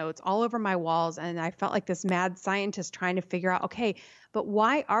Post-it notes all over my walls. And I felt like this mad scientist trying to figure out, okay, but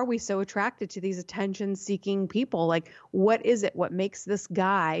why are we so attracted to these attention-seeking people? Like, what is it? What makes this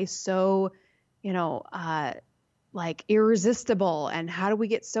guy so, like irresistible? And how do we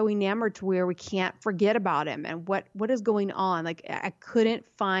get so enamored to where we can't forget about him? And what is going on? Like, I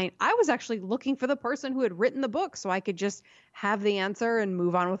was actually looking for the person who had written the book so I could just have the answer and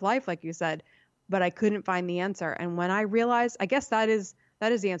move on with life, like you said. But I couldn't find the answer. And when I realized, I guess that is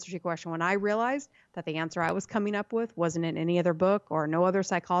the answer to your question. When I realized that the answer I was coming up with wasn't in any other book or no other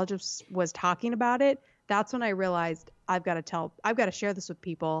psychologist was talking about it, that's when I realized I've got to share this with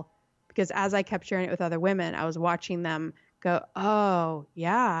people. Because as I kept sharing it with other women, I was watching them go, oh,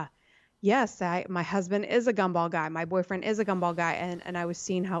 yeah, yes, my husband is a gumball guy. My boyfriend is a gumball guy. And I was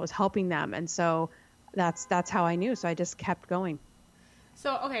seeing how it was helping them. And so that's how I knew. So I just kept going.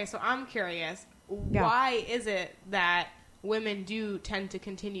 So I'm curious. Yeah. Why is it that women do tend to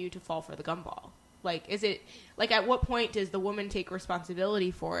continue to fall for the gumball? Like, is it, like, at what point does the woman take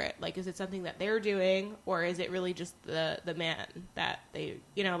responsibility for it? Like, is it something that they're doing, or is it really just the man that they,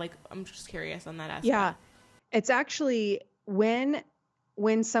 like, I'm just curious on that aspect. Yeah. It's actually when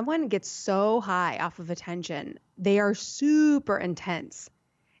someone gets so high off of attention, they are super intense.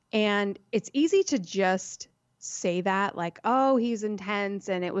 And it's easy to just say that, like, oh, he's intense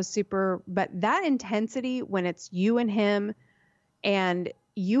and it was super, but that intensity, when it's you and him and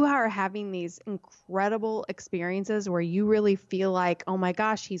you are having these incredible experiences where you really feel like, oh my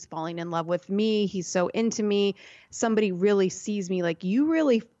gosh, he's falling in love with me. He's so into me. Somebody really sees me. Like, you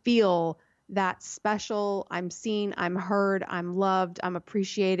really feel that special. I'm seen, I'm heard, I'm loved, I'm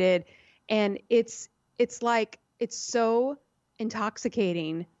appreciated. And it's like, it's so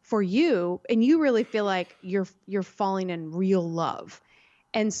intoxicating for you, and you really feel like you're falling in real love.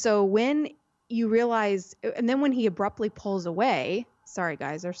 And so when you realize, and then when he abruptly pulls away, sorry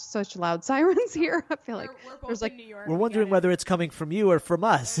guys, there's such loud sirens here. I feel like we're both there's like in New York. We're wondering whether it's coming from you or from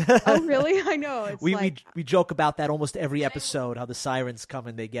us. Oh really? I know. It's we joke about that almost every episode, how the sirens come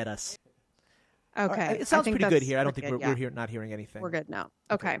and they get us. Okay. It sounds pretty good here. I don't think good, we're here not hearing anything. We're good now.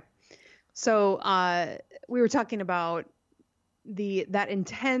 Okay. So we were talking about that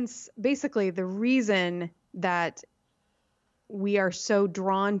intense, basically the reason that we are so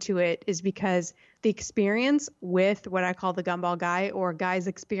drawn to it is because the experience with what I call the gumball guy, or guys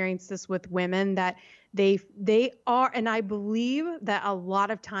experience this with women, that they are, and I believe that a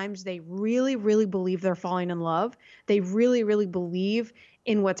lot of times they really, really believe they're falling in love. They really, really believe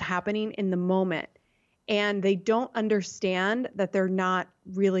in what's happening in the moment. And they don't understand that they're not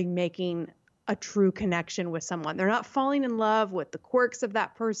really making a true connection with someone. They're not falling in love with the quirks of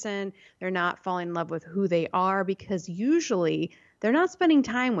that person. They're not falling in love with who they are, because usually they're not spending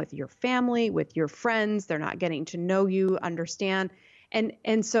time with your family, with your friends. They're not getting to know you, understand.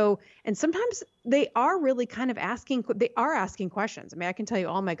 And sometimes they are really kind of asking questions. I mean, I can tell you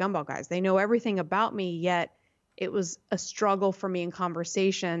all my Gumball guys, they know everything about me, yet it was a struggle for me in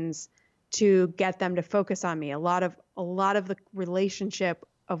conversations to get them to focus on me. A lot of the relationship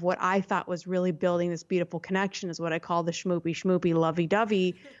of what I thought was really building this beautiful connection is what I call the schmoopy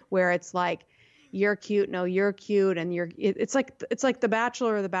lovey-dovey, where it's like, you're cute, no, you're cute, and it's like the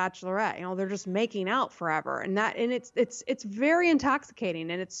Bachelor or the Bachelorette. You know, they're just making out forever, and it's very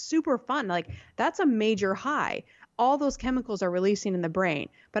intoxicating, and it's super fun. Like, that's a major high. All those chemicals are releasing in the brain,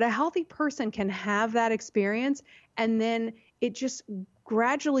 but a healthy person can have that experience, and then it just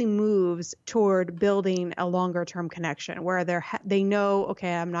gradually moves toward building a longer term connection where they know,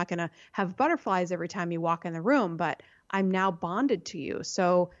 okay, I'm not going to have butterflies every time you walk in the room, but I'm now bonded to you.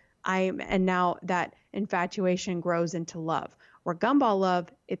 So and now that infatuation grows into love. Where Gumball love,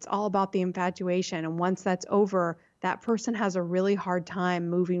 it's all about the infatuation. And once that's over, that person has a really hard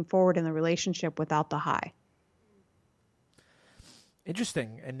time moving forward in the relationship without the high.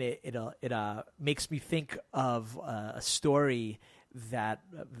 Interesting. And it makes me think of a story that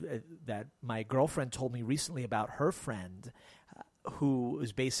my girlfriend told me recently about her friend who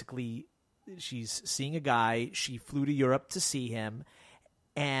is basically, she's seeing a guy. She flew to Europe to see him.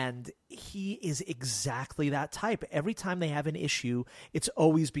 And he is exactly that type. Every time they have an issue, it's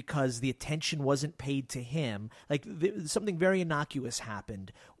always because the attention wasn't paid to him. Like something very innocuous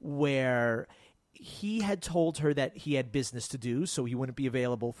happened where he had told her that he had business to do, so he wouldn't be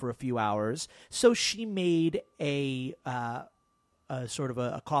available for a few hours. So she made a sort of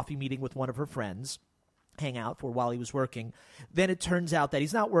a coffee meeting with one of her friends, hang out for while he was working. Then it turns out that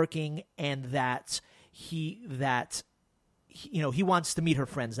he's not working and that he wants to meet her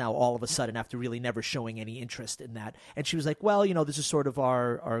friends now all of a sudden after really never showing any interest in that. And she was like, well, this is sort of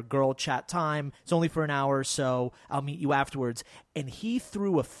our girl chat time. It's only for an hour, so I'll meet you afterwards. And he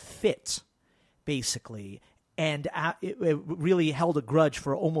threw a fit, basically, and it really held a grudge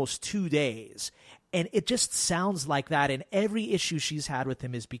for almost 2 days. And it just sounds like that. And every issue she's had with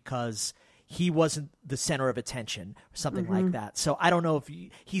him is because he wasn't the center of attention or something like that. So I don't know if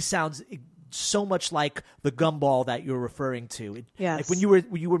he sounds so much like the Gumball that you're referring to. Yes. Like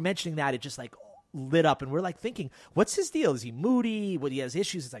when you were mentioning that, it just like lit up, and we're like thinking, what's his deal? Is he moody? What, he has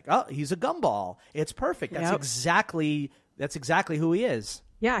issues? It's like, oh, he's a Gumball. It's perfect. That's exactly who he is.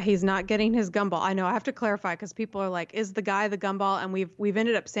 Yeah, he's not getting his Gumball. I know, I have to clarify because people are like, is the guy the Gumball? And we've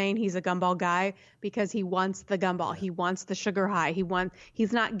ended up saying he's a Gumball guy because he wants the Gumball. He wants the sugar high.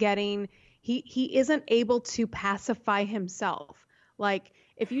 He's not getting, he isn't able to pacify himself. Like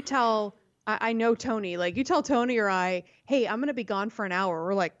if you tell, I know Tony, like you tell Tony or I, hey, I'm going to be gone for an hour.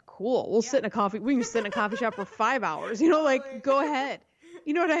 We're like, cool. We can sit in a coffee shop for 5 hours, like go ahead.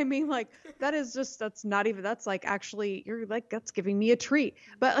 You know what I mean? Like that's like, actually, you're like, that's giving me a treat.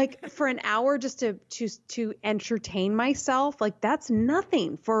 But like for an hour just to entertain myself, like that's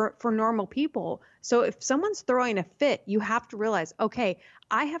nothing for normal people. So if someone's throwing a fit, you have to realize, okay,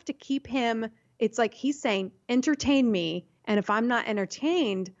 I have to keep him. It's like he's saying, entertain me. And if I'm not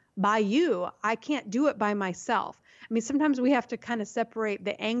entertained by you, I can't do it by myself. I mean, sometimes we have to kind of separate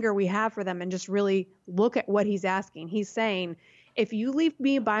the anger we have for them and just really look at what he's asking. He's saying, if you leave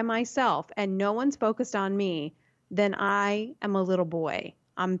me by myself and no one's focused on me, then I am a little boy.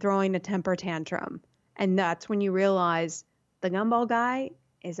 I'm throwing a temper tantrum. And that's when you realize the Gumball guy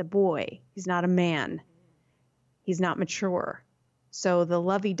is a boy. He's not a man. He's not mature. So the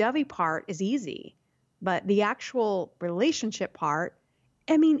lovey-dovey part is easy. But the actual relationship part,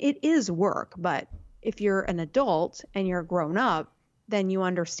 I mean, it is work. But if you're an adult and you're grown up, then you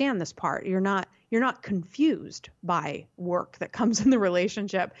understand this part. You're not confused by work that comes in the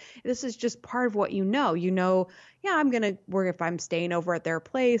relationship. This is just part of what you know. Yeah, if I'm staying over at their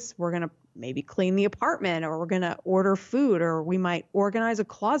place, we're going to maybe clean the apartment, or we're going to order food, or we might organize a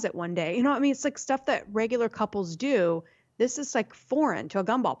closet one day. You know what I mean? It's like stuff that regular couples do. This is like foreign to a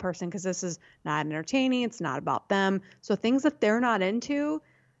Gumball person because this is not entertaining. It's not about them. So things that they're not into,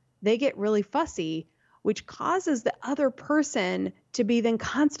 they get really fussy, which causes the other person to be then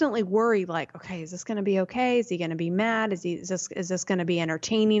constantly worried, like, okay, is this going to be okay? Is he going to be mad? Is this going to be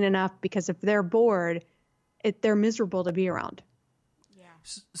entertaining enough? Because if they're bored, they're miserable to be around. Yeah.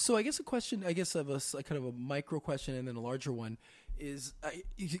 So I guess a question, of a kind of a micro question and then a larger one is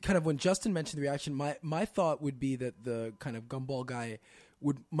kind of when Justin mentioned the reaction, my thought would be that the kind of Gumball guy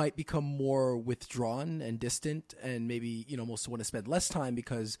might become more withdrawn and distant, and maybe almost want to spend less time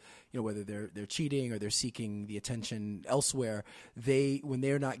because whether they're cheating or they're seeking the attention elsewhere, when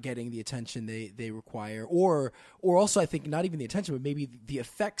they're not getting the attention they require, or also I think not even the attention but maybe the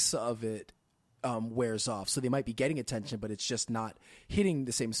effects of it wears off. So they might be getting attention, but it's just not hitting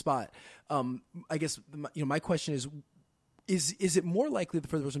the same spot. I guess my question is it more likely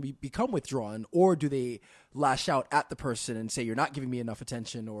for the person to become withdrawn, or do they lash out at the person and say, you're not giving me enough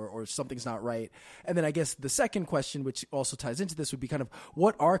attention, or something's not right? And then I guess the second question, which also ties into this, would be kind of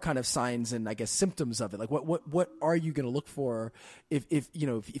what are kind of signs and I guess symptoms of it? Like what are you going to look for if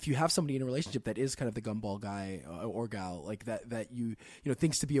you have somebody in a relationship that is kind of the gumball guy or gal, like that you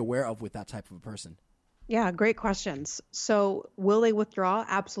things to be aware of with that type of a person? Yeah, great questions. So will they withdraw?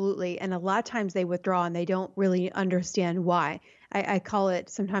 Absolutely. And a lot of times they withdraw and they don't really understand why.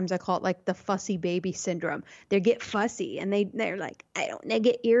 Sometimes I call it like the fussy baby syndrome. They get fussy and they're like, they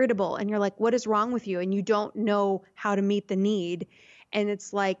get irritable. And you're like, what is wrong with you? And you don't know how to meet the need. And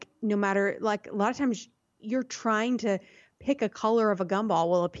it's like, no matter, like a lot of times you're trying to pick a color of a gumball.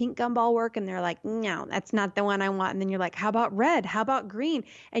 Will a pink gumball work? And they're like, no, that's not the one I want. And then you're like, how about red? How about green?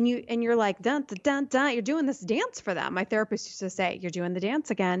 And you're like, dun, dun, dun, dun. You're doing this dance for them. My therapist used to say, you're doing the dance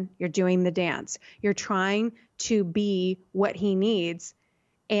again. You're doing the dance. You're trying to be what he needs.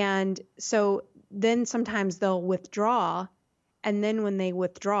 And so then sometimes they'll withdraw. And then when they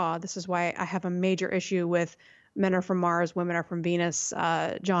withdraw, this is why I have a major issue with Men Are From Mars, Women Are From Venus,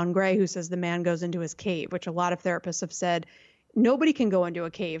 John Gray, who says the man goes into his cave, which a lot of therapists have said nobody can go into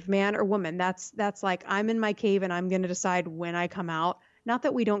a cave, man or woman. That's like, I'm in my cave and I'm going to decide when I come out. Not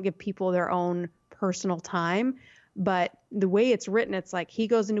that we don't give people their own personal time, but the way it's written, it's like he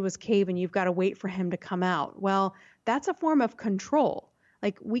goes into his cave and you've got to wait for him to come out. Well, that's a form of control.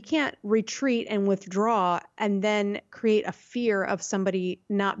 Like we can't retreat and withdraw and then create a fear of somebody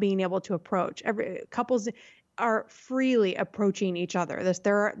not being able to approach. Couples are freely approaching each other.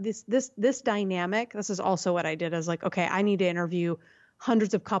 This dynamic, this is also what I did as like, okay, I need to interview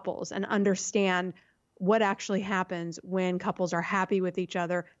hundreds of couples and understand what actually happens when couples are happy with each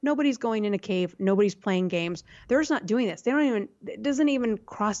other. Nobody's going in a cave. Nobody's playing games. They're just not doing this. It doesn't even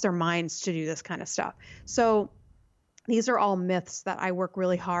cross their minds to do this kind of stuff. So these are all myths that I work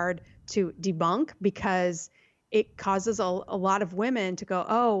really hard to debunk because it causes a lot of women to go,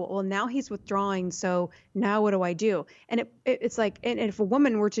 oh, well, now he's withdrawing. So now what do I do? And it's like, and if a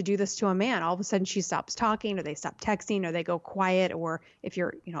woman were to do this to a man, all of a sudden she stops talking or they stop texting or they go quiet. Or if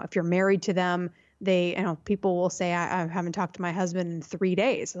you're married to them, people will say, I haven't talked to my husband in 3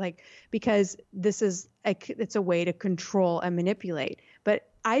 days. Like, because it's a way to control and manipulate. But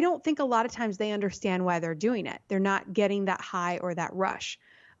I don't think a lot of times they understand why they're doing it. They're not getting that high or that rush.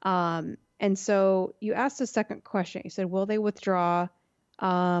 And so you asked the second question. You said, will they withdraw?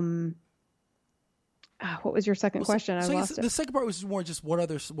 What was your second question? I lost it. The second part was more just what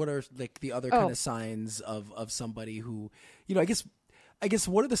are like the other kind of signs of somebody who, I guess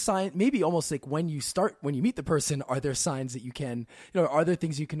what are the signs, maybe almost like when you meet the person, are there signs that you can, are there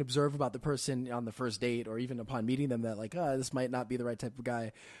things you can observe about the person on the first date or even upon meeting them that like, this might not be the right type of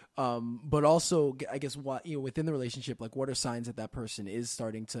guy. But also I guess what, within the relationship, like what are signs that person is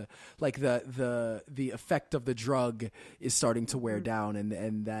starting to, like the effect of the drug is starting to wear down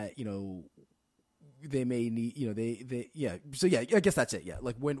and that, they may need, So yeah, I guess that's it. Yeah.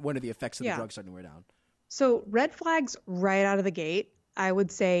 Like when are the effects of the drug starting to wear down? So red flags right out of the gate, I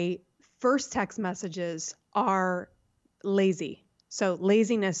would say first text messages are lazy. So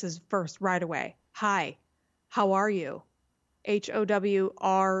laziness is first right away. Hi, how are you?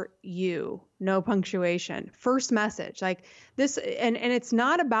 HOWRU, no punctuation. First message like this. And it's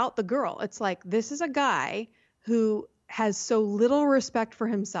not about the girl. It's like, this is a guy who has so little respect for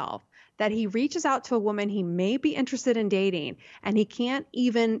himself that he reaches out to a woman he may be interested in dating and he can't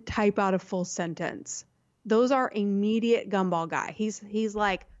even type out a full sentence. Those are immediate gumball guy. He's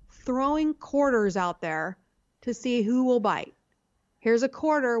like throwing quarters out there to see who will bite. Here's a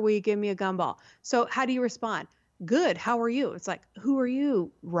quarter. Will you give me a gumball? So how do you respond? Good. How are you? It's like, who are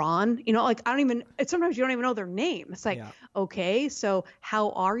you, Ron? Sometimes you don't even know their name. It's like, okay, so how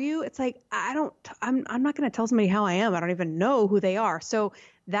are you? It's like, I'm not going to tell somebody how I am. I don't even know who they are. So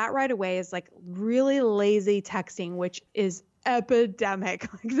that right away is like really lazy texting, which is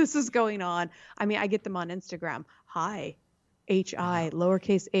epidemic. Like this is going on. I mean, I get them on Instagram. Hi, H-I,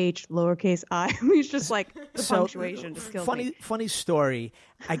 lowercase h, lowercase I. I mean, it's just like the punctuation just kills me. Funny story.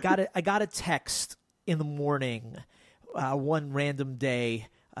 I got a text in the morning, one random day,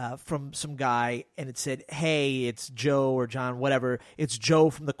 from some guy, and it said, "Hey, it's Joe or John, whatever. It's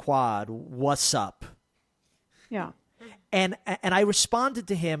Joe from the Quad. What's up?" Yeah. And I responded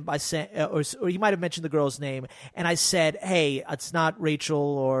to him by saying, or he might have mentioned the girl's name, and I said, "Hey, it's not Rachel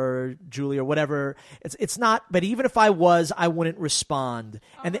or Julie or whatever. It's not. But even if I was, I wouldn't respond."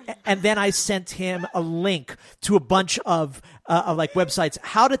 And then I sent him a link to a bunch of like websites,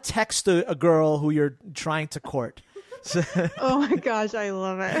 how to text a girl who you're trying to court. So, oh my gosh, I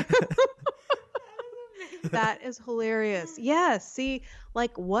love it. That is hilarious. Yes. See,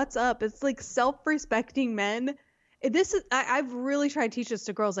 like, what's up? It's like self-respecting men. I've really tried to teach this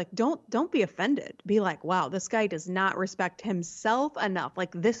to girls. Like, don't be offended. Be like, wow, this guy does not respect himself enough.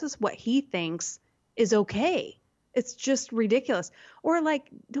 Like, this is what he thinks is okay. It's just ridiculous. Or like,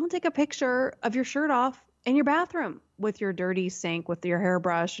 don't take a picture of your shirt off in your bathroom with your dirty sink, with your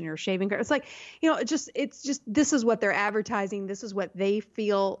hairbrush and your shaving cream. It's like, it's just, this is what they're advertising. This is what they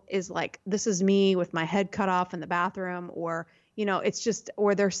feel is like, this is me with my head cut off in the bathroom, or, it's just,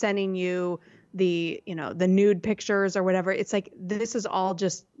 or they're sending you the nude pictures or whatever. It's like, this is all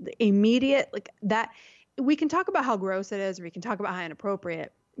just immediate, like that. We can talk about how gross it is, or we can talk about how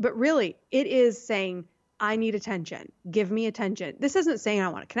inappropriate, but really it is saying, I need attention. Give me attention. This isn't saying I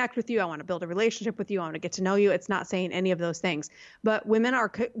want to connect with you. I want to build a relationship with you. I want to get to know you. It's not saying any of those things, but women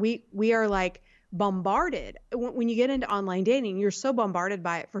we are like bombarded. When you get into online dating, you're so bombarded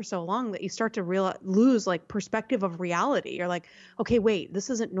by it for so long that you start to lose like perspective of reality. You're like, okay, wait, this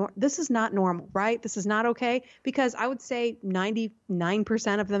is not normal, right? This is not okay. Because I would say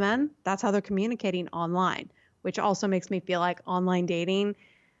 99% of the men, that's how they're communicating online, which also makes me feel like online dating,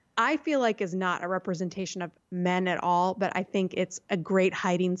 I feel like, is not a representation of men at all, but I think it's a great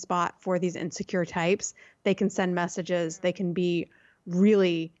hiding spot for these insecure types. They can send messages, they can be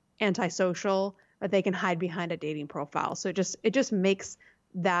really antisocial, but they can hide behind a dating profile. So it just makes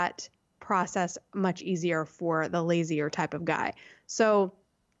that process much easier for the lazier type of guy. So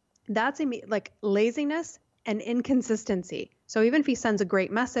that's like laziness and inconsistency. So even if he sends a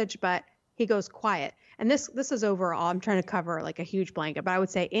great message, but he goes quiet. And this is overall, I'm trying to cover like a huge blanket, but I would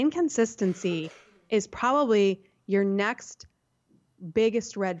say inconsistency is probably your next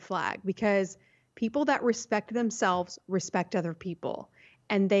biggest red flag, because people that respect themselves respect other people,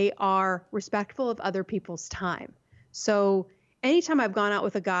 and they are respectful of other people's time. So anytime I've gone out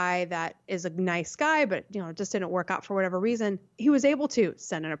with a guy that is a nice guy, but it just didn't work out for whatever reason, he was able to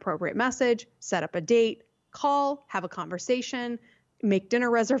send an appropriate message, set up a date, call, have a conversation, make dinner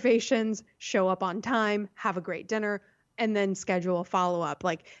reservations, show up on time, have a great dinner, and then schedule a follow-up.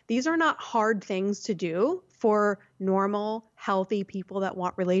 Like, these are not hard things to do for normal, healthy people that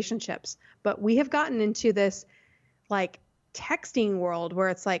want relationships. But we have gotten into this like texting world where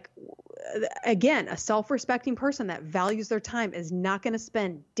it's like, again, a self-respecting person that values their time is not going to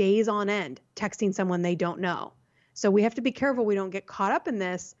spend days on end texting someone they don't know. So we have to be careful we don't get caught up in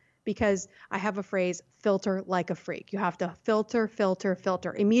this, because I have a phrase, filter like a freak. You have to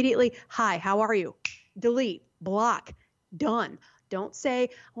filter immediately. Hi, how are you? Delete, block, done. Don't say,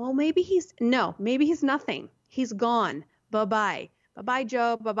 well, maybe he's nothing. He's gone. Bye-bye. Bye-bye,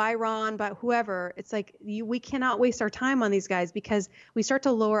 Joe. Bye-bye, Ron. But whoever, it's like we cannot waste our time on these guys, because we start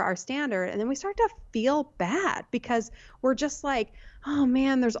to lower our standard, and then we start to feel bad because we're just like, oh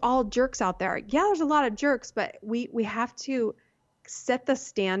man, there's all jerks out there. Yeah, there's a lot of jerks, but we have to set the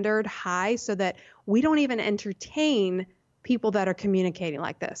standard high so that we don't even entertain people that are communicating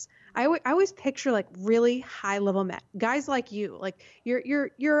like this. I always picture like really high level guys like you, like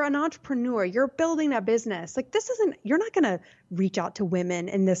you're an entrepreneur, you're building a business. Like, you're not going to reach out to women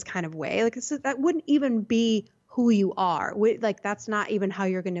in this kind of way. Like, that wouldn't even be who you are. Like, that's not even how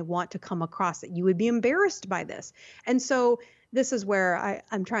you're going to want to come across, that you would be embarrassed by this. And so this is where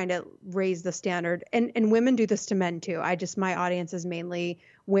I'm trying to raise the standard, and women do this to men too. My audience is mainly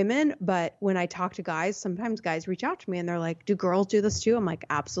women, but when I talk to guys, sometimes guys reach out to me and they're like, do girls do this too? I'm like,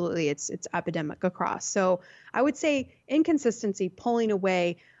 absolutely. It's epidemic across. So I would say inconsistency, pulling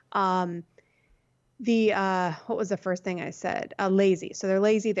away, what was the first thing I said? Lazy. So they're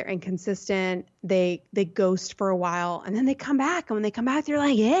lazy, they're inconsistent, they ghost for a while, and then they come back. And when they come back, they're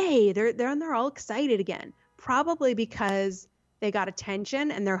like, hey, they're all excited again. Probably because they got attention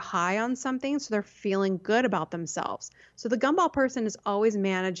and they're high on something, so they're feeling good about themselves. So the gumball person is always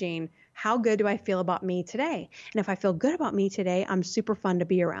managing, how good do I feel about me today? And if I feel good about me today, I'm super fun to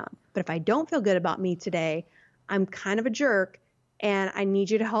be around. But if I don't feel good about me today, I'm kind of a jerk, and I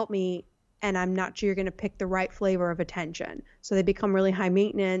need you to help me, and I'm not sure you're going to pick the right flavor of attention. So they become really high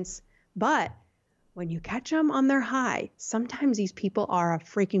maintenance. But when you catch them on their high, sometimes these people are a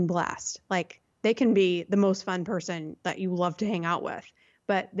freaking blast. Like, they can be the most fun person that you love to hang out with,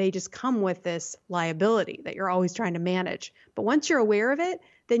 but they just come with this liability that you're always trying to manage. But once you're aware of it,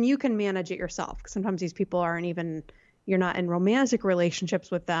 then you can manage it yourself. Because sometimes these people aren't even you're not in romantic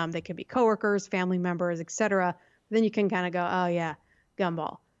relationships with them. They could be coworkers, family members, etc. Then you can kind of go, oh yeah,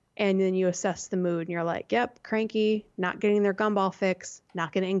 gumball. And then you assess the mood and you're like, yep, cranky, not getting their gumball fix,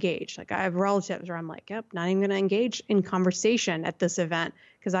 not going to engage. Like I have relatives where I'm like, yep, not even going to engage in conversation at this event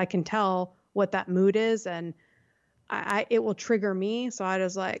because I can tell what that mood is and it will trigger me. So I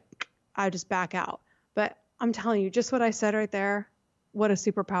just back out. But I'm telling you, just what I said right there, what a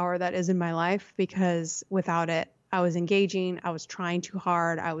superpower that is in my life, because without it, I was engaging. I was trying too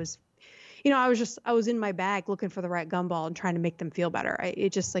hard. I was in my bag looking for the right gumball and trying to make them feel better.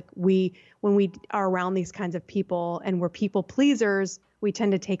 It just like when we are around these kinds of people and we're people pleasers, we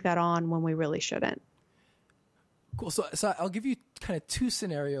tend to take that on when we really shouldn't. Cool. So I'll give you kind of two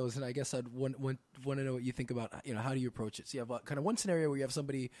scenarios, and I guess I'd want to know what you think about, how do you approach it? So you have kind of one scenario where you have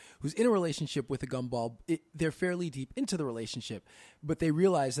somebody who's in a relationship with a gumball. They're fairly deep into the relationship, but they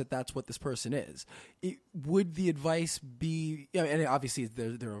realize that that's what this person is. Would the advice be, and obviously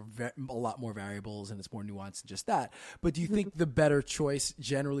there are a lot more variables and it's more nuanced than just that, but do you think the better choice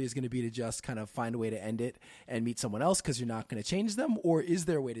generally is going to be to just kind of find a way to end it and meet someone else because you're not going to change them, or is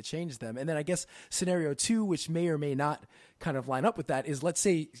there a way to change them? And then I guess scenario two, which may or may not kind of line up with that, is let's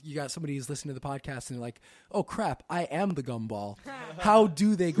say you got somebody who's listening to the podcast and they're like, oh crap, I am the gumball. How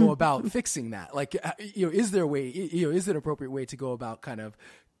do they go about fixing that? Like, is there a way, is there an appropriate way to go about kind of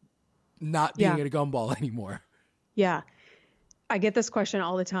not being a gumball anymore? Yeah. I get this question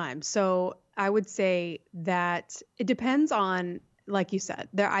all the time. So I would say that it depends on, like you said,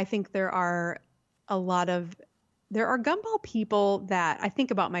 I think there are gumball people that I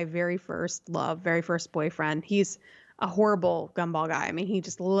think about. My very first boyfriend. He's a horrible gumball guy. I mean, he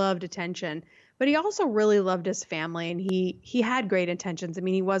just loved attention, but he also really loved his family, and he had great intentions. I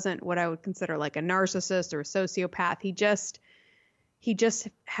mean, he wasn't what I would consider like a narcissist or a sociopath. He just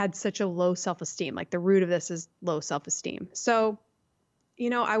had such a low self-esteem. Like the root of this is low self-esteem. So,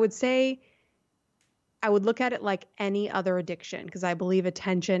 I would say I would look at it like any other addiction, because I believe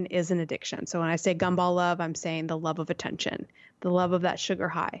attention is an addiction. So when I say gumball love, I'm saying the love of attention, the love of that sugar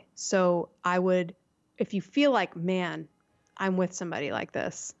high. So if you feel like, man, I'm with somebody like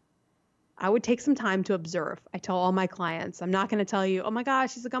this, I would take some time to observe. I tell all my clients, I'm not going to tell you, oh my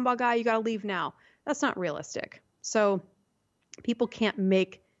gosh, he's a gumball guy, you got to leave now. That's not realistic. So people can't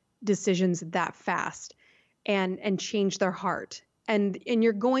make decisions that fast and change their heart. And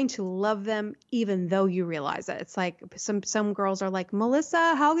you're going to love them even though you realize it. It's like some girls are like,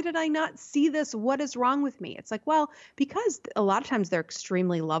 Melissa, how did I not see this? What is wrong with me? It's like, well, because a lot of times they're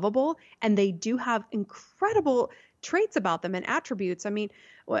extremely lovable and they do have incredible traits about them and attributes. I mean,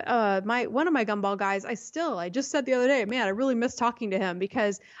 one of my gumball guys, I just said the other day, man, I really miss talking to him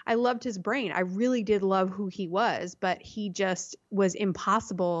because I loved his brain. I really did love who he was, but he just was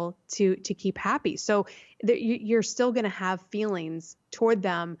impossible to keep happy. So you're still going to have feelings toward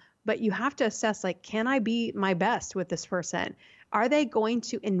them, but you have to assess, like, can I be my best with this person? Are they going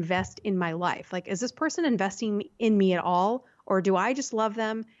to invest in my life? Like, is this person investing in me at all? Or do I just love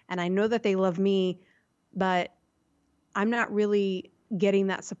them and I know that they love me, but I'm not really getting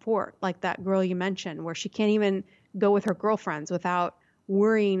that support, like that girl you mentioned, where she can't even go with her girlfriends without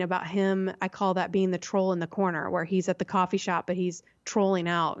worrying about him. I call that being the troll in the corner, where he's at the coffee shop, but he's trolling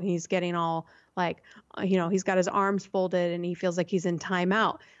out. He's getting all like, he's got his arms folded and he feels like he's in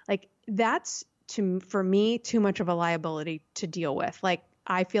timeout. Like that's for me, too much of a liability to deal with. Like,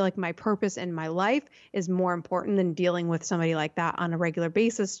 I feel like my purpose in my life is more important than dealing with somebody like that on a regular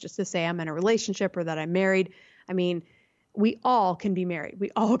basis, just to say I'm in a relationship or that I'm married. I mean, we all can be married.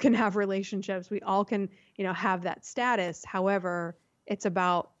 We all can have relationships. We all can, have that status. However, it's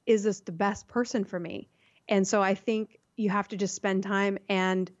about, is this the best person for me? And so I think you have to just spend time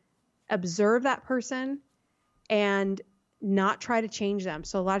and observe that person and not try to change them.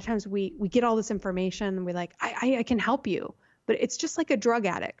 So a lot of times we get all this information and we're like, I can help you, but it's just like a drug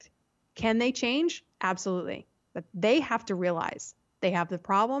addict. Can they change? Absolutely. But they have to realize they have the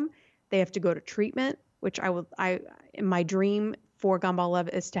problem. They have to go to treatment, which my dream for Gumball Love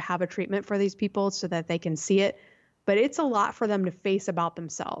is to have a treatment for these people so that they can see it. But it's a lot for them to face about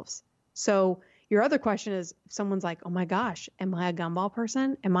themselves. So your other question is, if someone's like, oh my gosh, am I a gumball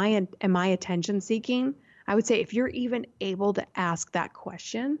person? Am I attention seeking? I would say if you're even able to ask that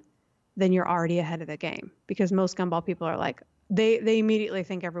question, then you're already ahead of the game, because most gumball people are like, they immediately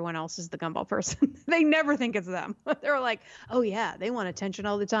think everyone else is the gumball person. They never think it's them. They're like, oh yeah, they want attention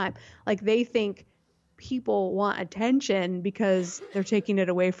all the time. Like they think people want attention because they're taking it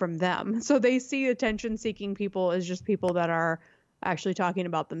away from them. So they see attention seeking people as just people that are actually talking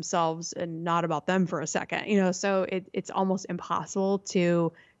about themselves and not about them for a second, so it's almost impossible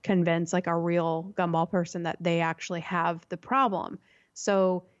to convince like a real Gumball person that they actually have the problem.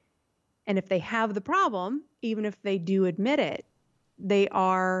 So, and if they have the problem, even if they do admit it, they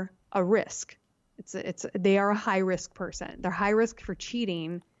are a risk. They are a high risk person. They're high risk for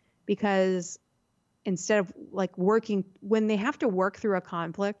cheating because instead of like working, when they have to work through a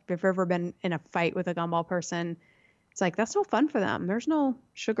conflict, if you've ever been in a fight with a Gumball person, it's like, that's no fun for them. There's no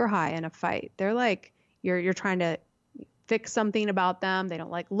sugar high in a fight. They're like, you're trying to fix something about them. They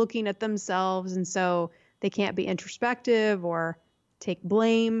don't like looking at themselves. And so they can't be introspective or take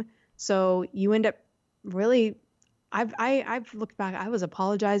blame. So you end up really, I've looked back, I was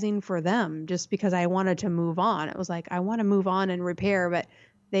apologizing for them just because I wanted to move on. It was like, I want to move on and repair, but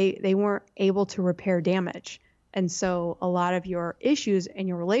they weren't able to repair damage. And so a lot of your issues in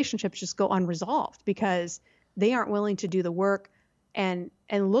your relationships just go unresolved because they aren't willing to do the work and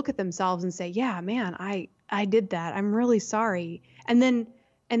look at themselves and say, yeah, man, I did that. I'm really sorry. And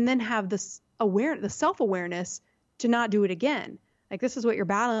then have this the self-awareness to not do it again. Like, this is what you're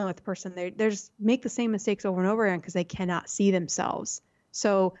battling with the person. They just make the same mistakes over and over again because they cannot see themselves.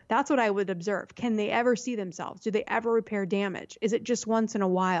 So that's what I would observe. Can they ever see themselves? Do they ever repair damage? Is it just once in a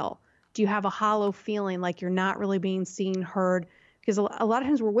while? Do you have a hollow feeling like you're not really being seen, heard? Because a lot of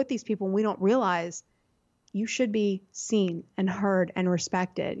times we're with these people and we don't realize you should be seen and heard and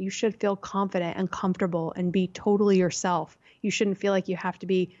respected. You should feel confident and comfortable and be totally yourself. You shouldn't feel like you have to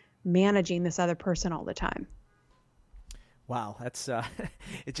be managing this other person all the time. Wow, that's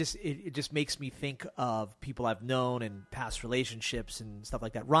it just makes me think of people I've known in past relationships and stuff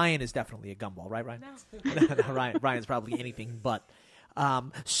like that. Ryan is definitely a Gumball, right, Ryan? No. Ryan's probably anything but.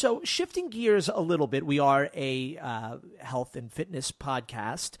 So shifting gears a little bit, we are a health and fitness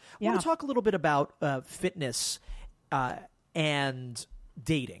podcast. I want to talk a little bit about fitness and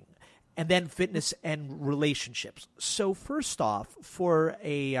dating, and then fitness and relationships. So first off, for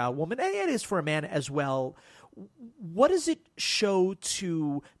a woman, and it is for a man as well, what does it show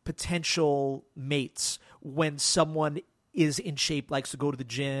to potential mates when someone is in shape, likes to go to the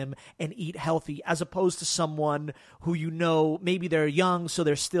gym and eat healthy, as opposed to someone who, you know, maybe they're young, so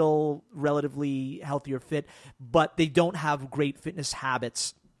they're still relatively healthy or fit, but they don't have great fitness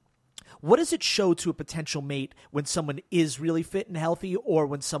habits? What does it show to a potential mate when someone is really fit and healthy, or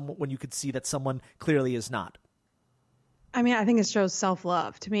when you could see that someone clearly is not? I mean, I think it shows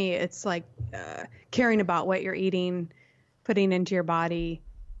self-love. To me, it's like caring about what you're eating, putting into your body.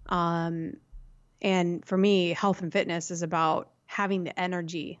 And for me, health and fitness is about having the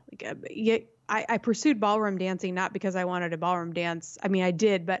energy. Like, I pursued ballroom dancing not because I wanted to ballroom dance. I mean, I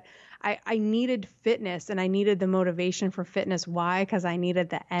did, but I needed fitness and I needed the motivation for fitness. Why? Because I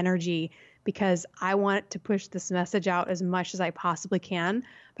needed the energy, because I want to push this message out as much as I possibly can.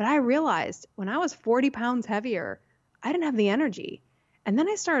 But I realized when I was 40 pounds heavier, I didn't have the energy. And then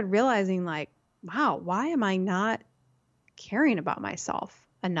I started realizing, like, wow, why am I not caring about myself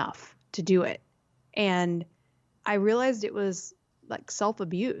enough to do it? And I realized it was like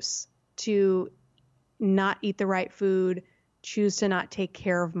self-abuse to not eat the right food, choose to not take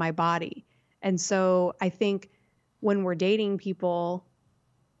care of my body. And so I think when we're dating people,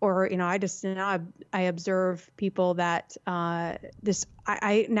 or, you know, I observe people that now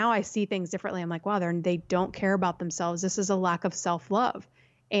I see things differently. I'm like, wow, they don't care about themselves. This is a lack of self-love.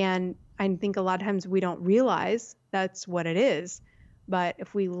 And I think a lot of times we don't realize that's what it is. But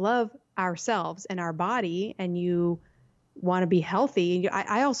if we love ourselves and our body, and you want to be healthy,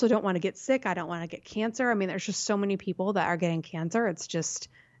 I also don't want to get sick. I don't want to get cancer. I mean, there's just so many people that are getting cancer. It's just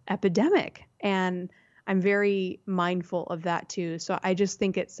epidemic. And I'm very mindful of that too. So I just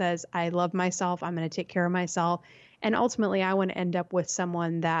think it says, I love myself. I'm going to take care of myself. And ultimately, I want to end up with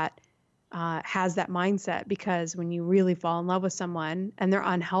someone that has that mindset, because when you really fall in love with someone and they're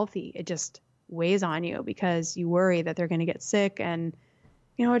unhealthy, it just weighs on you because you worry that they're going to get sick. And,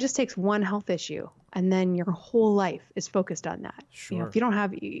 you know, it just takes one health issue and then your whole life is focused on that. Sure. You know, if you don't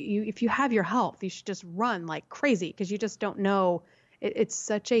have, if you have your health, you should just run like crazy, because you just don't know. It's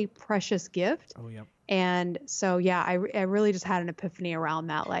such a precious gift. Oh, yeah. And so, yeah, I really just had an epiphany around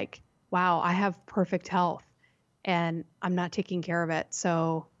that. Like, wow, I have perfect health and I'm not taking care of it.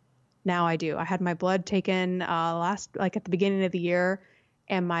 So now I do. I had my blood taken at the beginning of the year,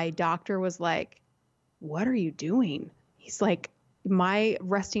 and my doctor was like, what are you doing? He's like, my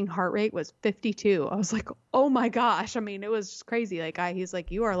resting heart rate was 52. I was like, oh my gosh. I mean, it was just crazy. Like, he's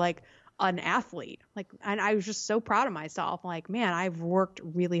like, you are like an athlete. Like, and I was just so proud of myself. I'm like, man, I've worked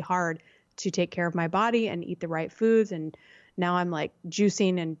really hard to take care of my body and eat the right foods. And now I'm like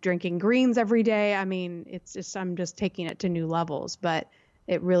juicing and drinking greens every day. I mean, I'm just taking it to new levels, but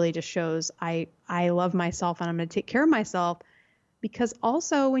it really just shows I love myself and I'm going to take care of myself. because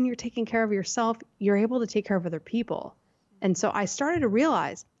also when you're taking care of yourself, you're able to take care of other people. And so I started to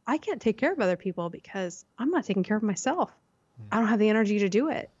realize I can't take care of other people because I'm not taking care of myself. I don't have the energy to do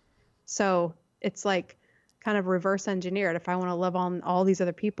it. So it's like kind of reverse engineered. If I want to love on all these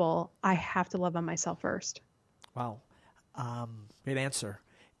other people, I have to love on myself first. Wow. Great answer.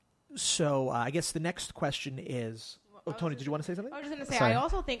 So I guess the next question is, Tony, did you want to say something? I was just going to say, Sorry. I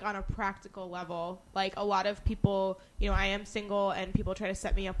also think on a practical level, like a lot of people, I am single and people try to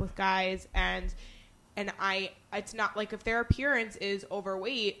set me up with guys and it's not like if their appearance is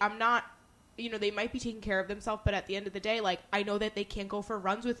overweight, I'm not, they might be taking care of themselves, but at the end of the day, like I know that they can't go for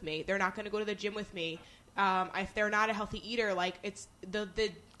runs with me. They're not going to go to the gym with me. If they're not a healthy eater, like it's the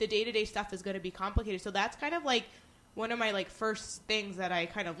day-to-day stuff is going to be complicated. So that's kind of like one of my like first things that I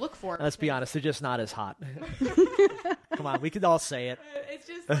kind of look for. Let's be honest, they're just not as hot. Come on, we could all say it. It's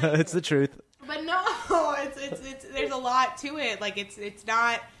just like, it's the truth. But no, it's there's a lot to it. Like it's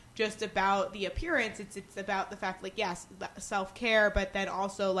not just about the appearance. It's about the fact, like, yes, self-care, but then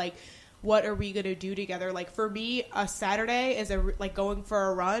also like, what are we going to do together? Like for me, a Saturday is like going for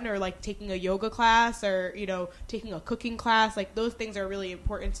a run or like taking a yoga class or, taking a cooking class. Like those things are really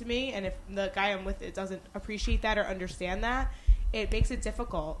important to me. And if the guy I'm with doesn't appreciate that or understand that, it makes it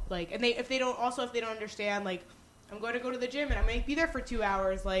difficult. Like, and if they don't understand, like, I'm going to go to the gym and I might be there for 2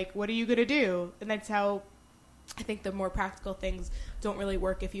 hours. Like, what are you going to do? And that's how I think the more practical things don't really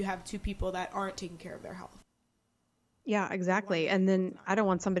work if you have two people that aren't taking care of their health. Yeah, exactly. And then I don't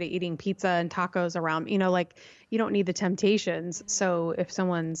want somebody eating pizza and tacos around, like you don't need the temptations. So if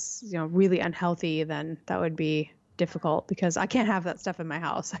someone's, really unhealthy, then that would be difficult because I can't have that stuff in my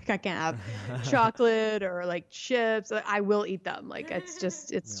house. Like I can't have chocolate or like chips. I will eat them. Like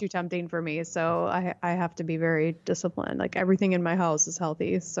it's too tempting for me. So I have to be very disciplined. Like everything in my house is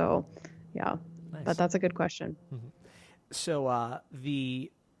healthy. So yeah, Nice. But that's a good question. Mm-hmm. So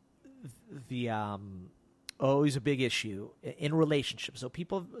always a big issue in relationships. So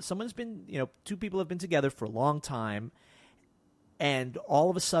two people have been together for a long time, and all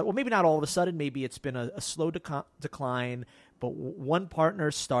of a sudden, well, maybe not all of a sudden, maybe it's been a slow decline, but one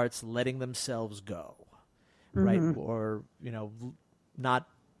partner starts letting themselves go, right? Or,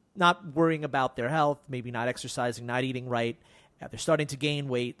 not worrying about their health, maybe not exercising, not eating right. They're starting to gain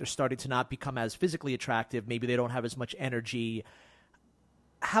weight. They're starting to not become as physically attractive. Maybe they don't have as much energy.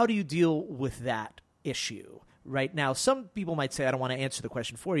 How do you deal with that issue right now? Some people might say, I don't want to answer the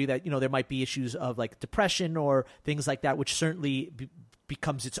question for you, that, there might be issues of like depression or things like that, which certainly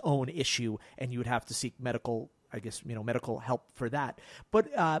becomes its own issue. And you would have to seek medical help for that.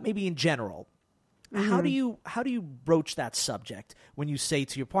 But maybe in general, how do you broach that subject when you say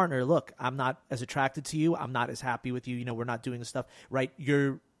to your partner, look, I'm not as attracted to you. I'm not as happy with you. We're not doing the stuff right.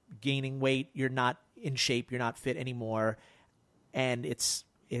 You're gaining weight. You're not in shape. You're not fit anymore. And it's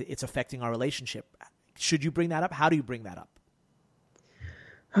affecting our relationship. Should you bring that up? How do you bring that up?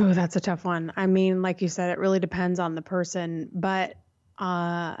 Oh, that's a tough one. I mean, like you said, it really depends on the person. But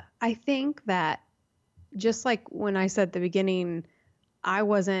I think that just like when I said at the beginning, I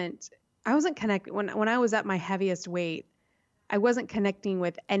wasn't connected. When I was at my heaviest weight, I wasn't connecting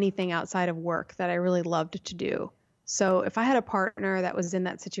with anything outside of work that I really loved to do. So if I had a partner that was in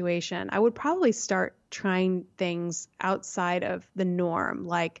that situation, I would probably start trying things outside of the norm,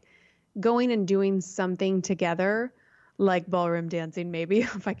 like going and doing something together, like ballroom dancing, maybe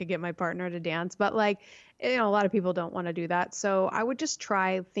if I could get my partner to dance. But like, a lot of people don't want to do that. So I would just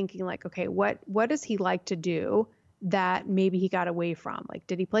try thinking like, okay, what does he like to do that maybe he got away from? Like,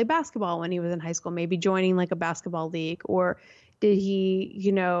 did he play basketball when he was in high school? Maybe joining like a basketball league, or did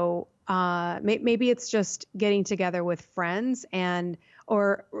he, maybe it's just getting together with friends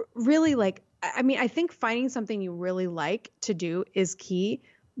or really like, I mean, I think finding something you really like to do is key,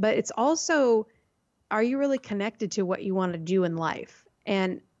 but it's also, are you really connected to what you want to do in life?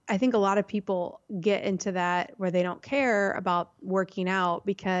 And I think a lot of people get into that where they don't care about working out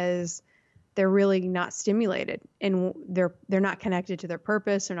because they're really not stimulated and they're not connected to their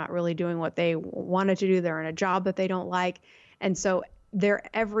purpose. They're not really doing what they wanted to do. They're in a job that they don't like. And so their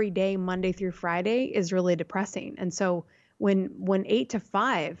everyday Monday through Friday is really depressing. And so when 8 to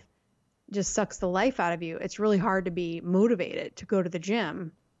 5 just sucks the life out of you, it's really hard to be motivated to go to the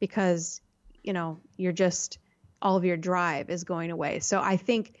gym because, you're just, all of your drive is going away. So I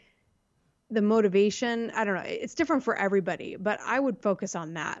think the motivation, I don't know, it's different for everybody, but I would focus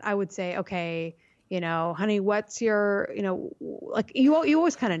on that. I would say, okay, honey, what's your, like you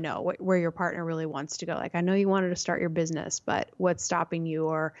always kind of know where your partner really wants to go. Like, I know you wanted to start your business, but what's stopping you?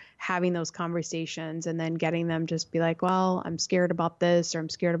 Or having those conversations and then getting them just be like, well, I'm scared about this or I'm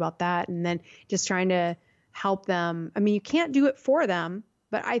scared about that. And then just trying to help them. I mean, you can't do it for them,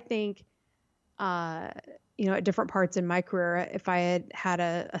 but I think, at different parts in my career, if I had had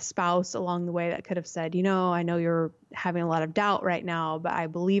a spouse along the way that could have said, I know you're having a lot of doubt right now, but I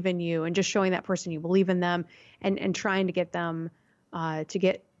believe in you, and just showing that person you believe in them, and trying to get them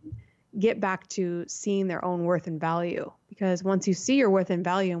to get back to seeing their own worth and value. Because once you see your worth and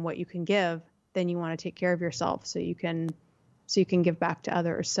value and what you can give, then you want to take care of yourself so you can give back to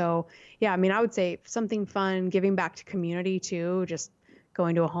others. So yeah, I mean, I would say something fun, giving back to community too, just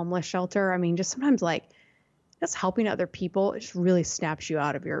going to a homeless shelter. I mean, just sometimes like just helping other people, it just really snaps you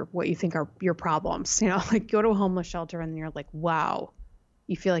out of what you think are your problems. Like go to a homeless shelter and you're like, wow,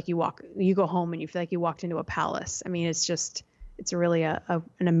 you feel like you go home and you feel like you walked into a palace. I mean, it's really an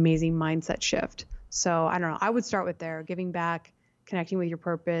amazing mindset shift. So I don't know, I would start with there, giving back, connecting with your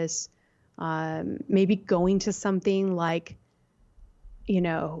purpose, maybe going to something like,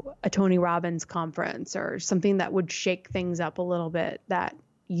 a Tony Robbins conference or something that would shake things up a little bit, that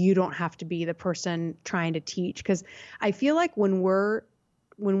you don't have to be the person trying to teach. Because I feel like when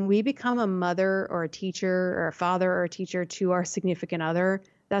we become a mother or a teacher or a father or a teacher to our significant other,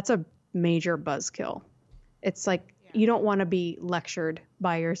 that's a major buzzkill. It's like, you don't want to be lectured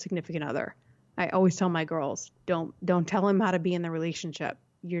by your significant other. I always tell my girls, don't tell him how to be in the relationship.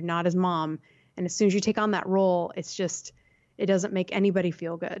 You're not his mom. And as soon as you take on that role, it doesn't make anybody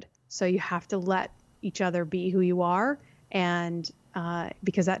feel good. So you have to let each other be who you are. And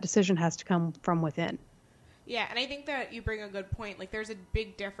because that decision has to come from within. Yeah, and I think that you bring a good point. Like, there's a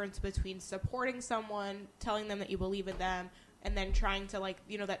big difference between supporting someone, telling them that you believe in them, and then trying to, like,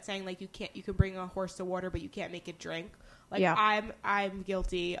 that saying, like, you can bring a horse to water, but you can't make it drink. Like, yeah. I'm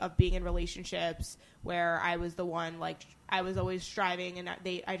guilty of being in relationships where I was the one, like, I was always striving, and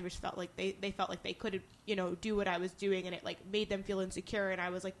I just felt like they felt like they couldn't, do what I was doing, and it, like, made them feel insecure, and I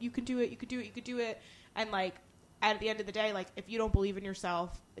was like, you can do it, you could do it, you could do it, and, like, at the end of the day, like, if you don't believe in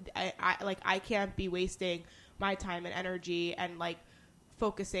yourself, I can't be wasting my time and energy and, like,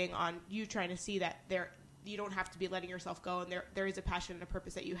 focusing on you trying to see that you don't have to be letting yourself go, and there is a passion and a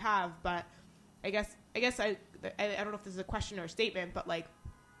purpose that you have. But I guess I don't know if this is a question or a statement, but, like,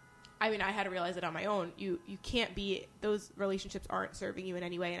 I mean, I had to realize it on my own. You can't be, those relationships aren't serving you in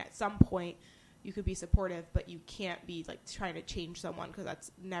any way, and at some point you could be supportive, but you can't be, like, trying to change someone, because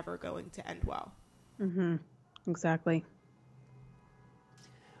that's never going to end well. Mm-hmm. Exactly.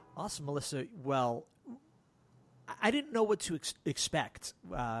 Awesome, Melissa. Well, I didn't know what to expect.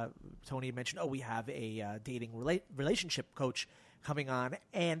 Tony mentioned, we have a dating relationship coach coming on,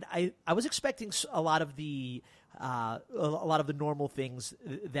 and I was expecting a lot of the normal things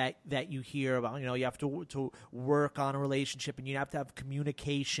that you hear about. You have to work on a relationship, and you have to have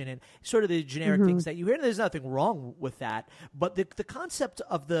communication, and sort of the generic things that you hear. And there's nothing wrong with that, but the concept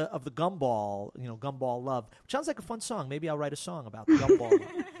of the Gumball, Gumball love, which sounds like a fun song. Maybe I'll write a song about the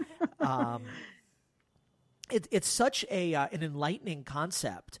Gumball. It's such an enlightening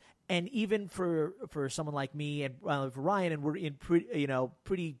concept. And even for someone like me and for Ryan, and we're in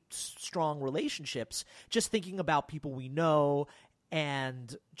pretty strong relationships, just thinking about people we know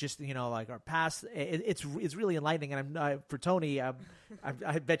and just like our past, it's really enlightening. And for Tony, I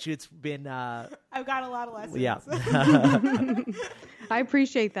bet you it's been. I've got a lot of lessons. Yeah, I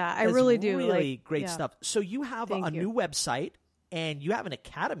appreciate that. I really do. Really great stuff. So you have a new website, and you have an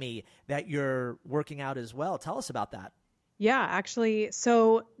academy that you're working out as well. Tell us about that. Yeah, actually,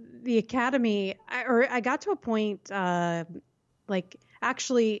 so the academy, I got to a point, I've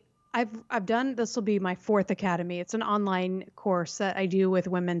done, this will be my 4th academy. It's an online course that I do with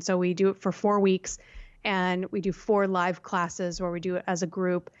women. So we do it for 4 weeks, and we do 4 live classes where we do it as a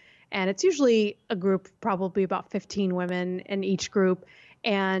group. And it's usually a group, probably about 15 women in each group.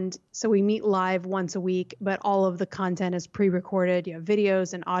 And so we meet live once a week, but all of the content is pre-recorded. You have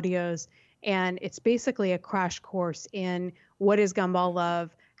videos and audios. And it's basically a crash course in what is Gumball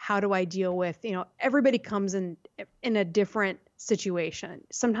love, how do I deal with, everybody comes in a different situation.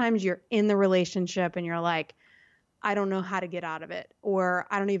 Sometimes you're in the relationship and you're like, I don't know how to get out of it, or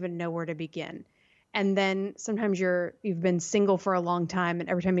I don't even know where to begin. And then sometimes you've been single for a long time, and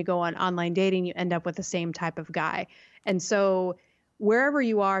every time you go on online dating, you end up with the same type of guy. And so wherever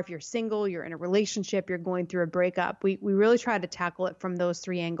you are, if you're single, you're in a relationship, you're going through a breakup, we really try to tackle it from those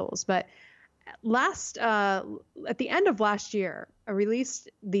 3 angles. But at the end of last year, I released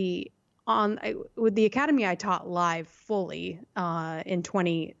with the academy. I taught live fully in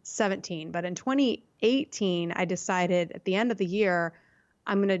 2017, but in 2018, I decided at the end of the year,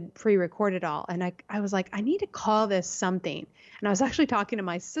 I'm going to pre-record it all. And I was like, I need to call this something. And I was actually talking to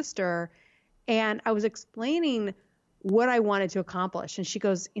my sister, and I was explaining what I wanted to accomplish. And she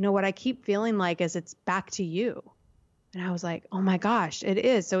goes, you know, what I keep feeling like is it's back to you. And I was like, oh my gosh, it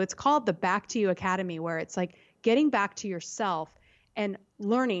is. So it's called the Back to You Academy, where it's like getting back to yourself and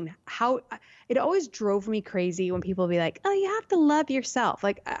learning how. It always drove me crazy when people be like, oh, you have to love yourself.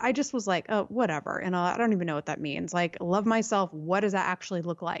 Like, I just was like, oh, whatever. And I don't even know what that means. Like, love myself. What does that actually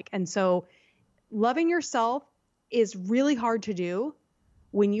look like? And so loving yourself is really hard to do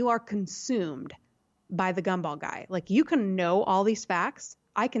when you are consumed by the Gumball guy. Like, you can know all these facts.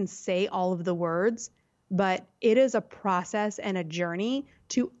 I can say all of the words, but it is a process and a journey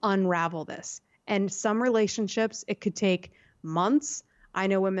to unravel this. And some relationships, it could take months. I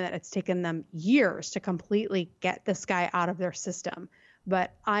know women that it's taken them years to completely get this guy out of their system.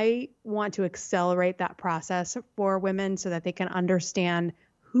 But I want to accelerate that process for women so that they can understand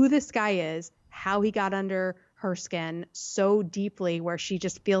who this guy is, how he got under her skin so deeply where she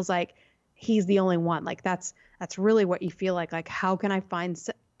just feels like he's the only one. Like, that's really what you feel like how can I find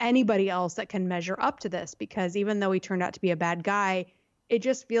anybody else that can measure up to this? Because even though he turned out to be a bad guy, it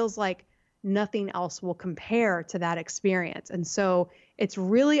just feels like nothing else will compare to that experience. And so it's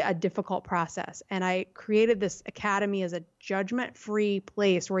really a difficult process. And I created this academy as a judgment-free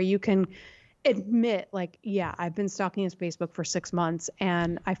place where you can admit, like, yeah, I've been stalking his Facebook for 6 months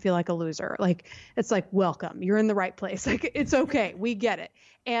and I feel like a loser. Like, it's like, welcome, you're in the right place. Like, it's okay. We get it.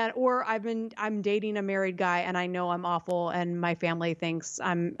 Or I'm dating a married guy and I know I'm awful and my family thinks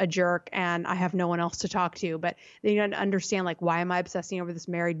I'm a jerk and I have no one else to talk to, but they don't understand, like, why am I obsessing over this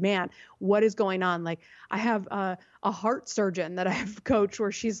married man? What is going on? Like, I have a heart surgeon that I've coached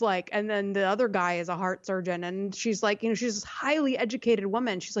where she's like, and then the other guy is a heart surgeon and she's like, you know, she's this highly educated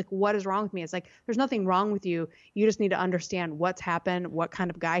woman. She's like, what is wrong with me? It's like, there's nothing wrong with you. You just need to understand what's happened, what kind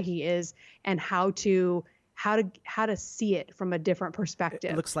of guy he is, and how to see it from a different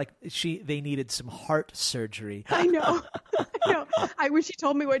perspective. It looks like they needed some heart surgery. I know. I know. When she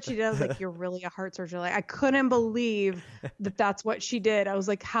told me what she did, I was like, you're really a heart surgeon. Like, I couldn't believe that that's what she did. I was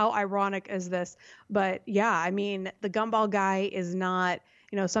like, how ironic is this? But yeah, I mean, the Gumball guy is not,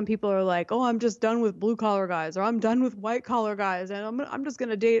 you know, some people are like, oh, I'm just done with blue collar guys, or I'm done with white collar guys, and I'm just going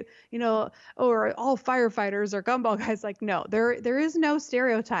to date, you know, or all firefighters or Gumball guys. Like, no, there is no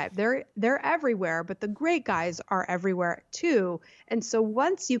stereotype. They're everywhere, but the great guys are everywhere too. And so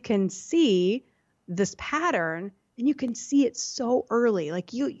once you can see this pattern, and you can see it so early,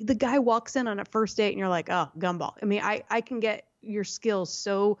 like the guy walks in on a first date and you're like, oh, Gumball. I mean, I can get your skills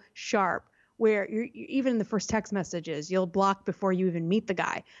so sharp where you're even in the first text messages, you'll block before you even meet the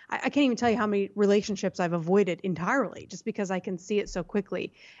guy. I can't even tell you how many relationships I've avoided entirely just because I can see it so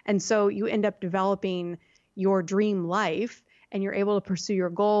quickly. And so you end up developing your dream life and you're able to pursue your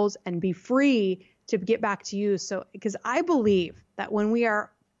goals and be free to get back to you. So, because I believe that when we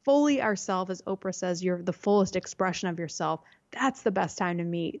are fully ourselves, as Oprah says, you're the fullest expression of yourself, that's the best time to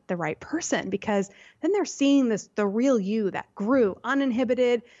meet the right person, because then they're seeing the real you that grew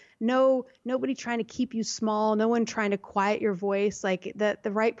uninhibited. Nobody trying to keep you small. No one trying to quiet your voice. Like, the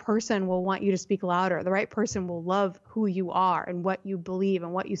right person will want you to speak louder. The right person will love who you are and what you believe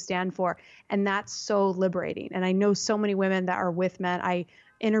and what you stand for. And that's so liberating. And I know so many women that are with men. I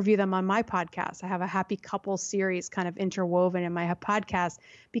interview them on my podcast. I have a happy couple series kind of interwoven in my podcast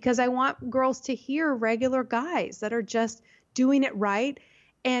because I want girls to hear regular guys that are just doing it right.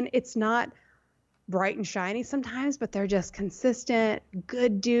 And it's not bright and shiny sometimes, but they're just consistent,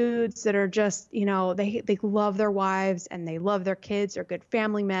 good dudes that are just, you know, they love their wives and they love their kids, they're good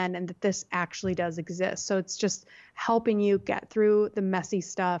family men, and that this actually does exist. So it's just helping you get through the messy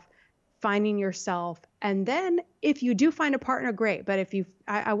stuff, finding yourself. And then if you do find a partner, great. But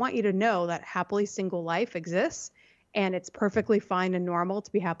I want you to know that happily single life exists and it's perfectly fine and normal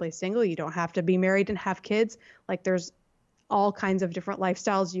to be happily single. You don't have to be married and have kids. Like, there's all kinds of different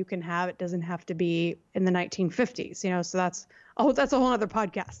lifestyles you can have. It doesn't have to be in the 1950s, you know, so that's a whole other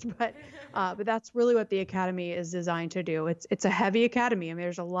podcast, but that's really what the Academy is designed to do. It's a heavy academy. I mean,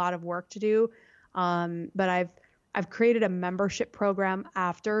 there's a lot of work to do. But I've created a membership program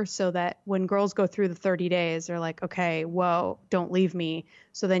after, so that when girls go through the 30 days, they're like, okay, whoa, don't leave me.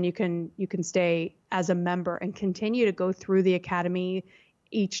 So then you can stay as a member and continue to go through the Academy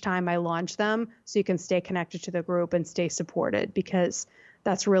each time I launch them, so you can stay connected to the group and stay supported, because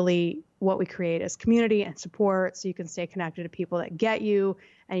that's really what we create as community and support, so you can stay connected to people that get you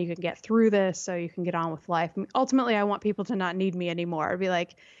and you can get through this so you can get on with life. Ultimately, I want people to not need me anymore. I'd be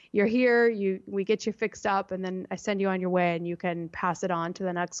like, you're here, we get you fixed up, and then I send you on your way and you can pass it on to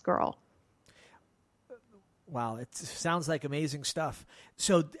the next girl. Wow, it sounds like amazing stuff.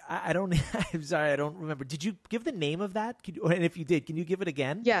 So I don't. I'm sorry, I don't remember. Did you give the name of that? And if you did, can you give it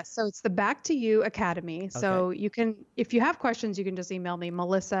again? Yes. So it's the Back to You Academy. So you can, if you have questions, you can just email me,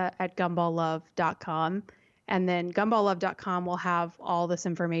 melissa@gumballove.com. And then gumballove.com will have all this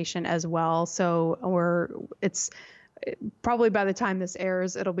information as well. So it's probably by the time this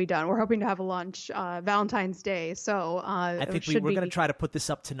airs, it'll be done. We're hoping to have a launch Valentine's Day. So I think we're going to try to put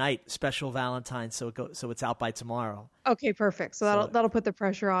this up tonight, special Valentine, so it's out by tomorrow. Okay, perfect. So that'll put the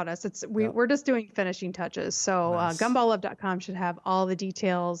pressure on us. We're just doing finishing touches. So nice. Gumballove.com should have all the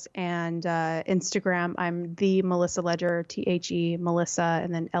details, and Instagram, I'm the Melissa Ledger, THE Melissa,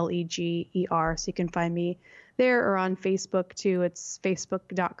 and then LEGER. So you can find me there, or on Facebook too. It's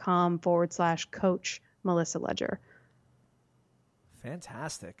facebook.com/Coach Melissa Ledger.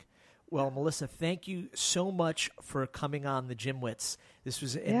 Fantastic. Well, Melissa, thank you so much for coming on the Gymwits. This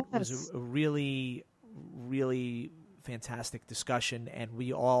was a really, really fantastic discussion, and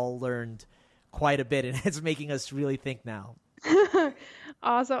we all learned quite a bit, and it's making us really think now.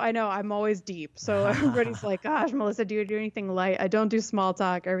 Awesome. I know I'm always deep. So everybody's like, gosh, Melissa, do you do anything light? I don't do small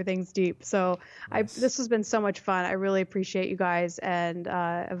talk. Everything's deep. So nice. This has been so much fun. I really appreciate you guys. And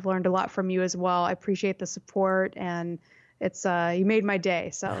I've learned a lot from you as well. I appreciate the support, and it's you made my day.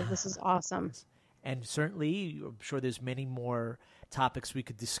 So this is awesome. And certainly, I'm sure there's many more topics we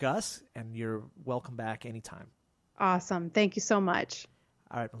could discuss, and you're welcome back anytime. Awesome. Thank you so much.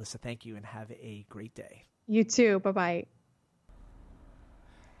 All right, Melissa, thank you, and have a great day. You too. Bye-bye.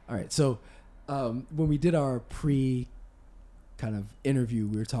 All right, so when we did our kind of interview,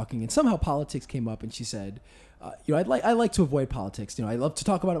 we were talking, and somehow politics came up, and she said, I like to avoid politics. I love to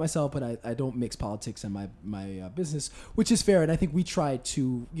talk about it myself, but I don't mix politics in my business, which is fair. And I think we try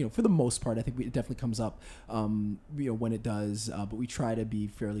to, for the most part, I think it definitely comes up, when it does. But we try to be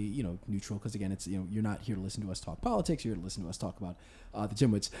fairly, neutral, because again, it's you're not here to listen to us talk politics. You're here to listen to us talk about the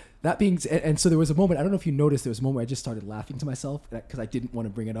Gymwits. That being, and so there was a moment. I don't know if you noticed, there was a moment where I just started laughing to myself because I didn't want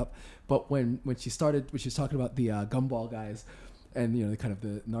to bring it up. But when she was talking about the Gumball guys, and the kind of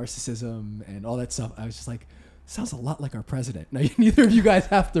the narcissism and all that stuff, I was just like, sounds a lot like our president. Now, neither of you guys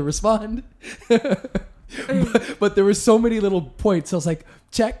have to respond, but there were so many little points. I was like,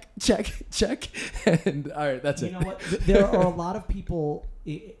 check, and all right, that's it. You know what? There are a lot of people,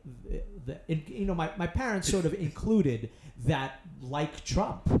 my parents sort of included, that like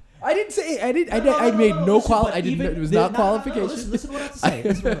Trump. I didn't say I made no qualification. It was not qualification. Listen to what I have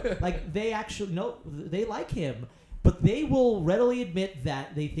to say. Like they actually they like him. But they will readily admit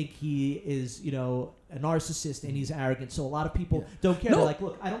that they think he is, a narcissist and he's arrogant. So a lot of people don't care. They're like,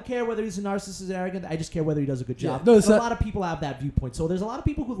 look, I don't care whether he's a narcissist or arrogant. I just care whether he does a good job. A lot of people have that viewpoint. So there's a lot of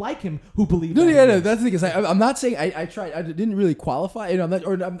people who like him who believe that. No, that's the thing. I'm not saying I tried. I didn't really qualify.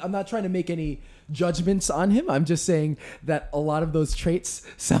 I'm not trying to make any judgments on him. I'm just saying that a lot of those traits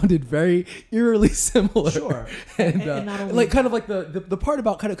sounded very eerily similar. Sure. And not only like kind of like the part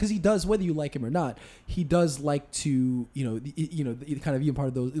about kind of, because he does, whether you like him or not, he does like to kind of even part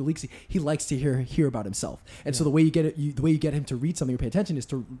of those leaks. He likes to hear about himself, and so the way you get him to read something or pay attention is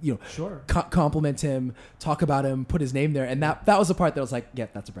to compliment him, talk about him, put his name there, and that was the part that was like, yeah,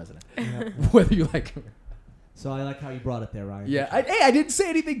 that's a president, whether you like him. So I like how you brought it there, Ryan. Yeah, I didn't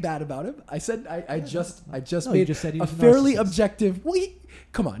say anything bad about him. I said I just said he a was fairly narcissist. objective. Well,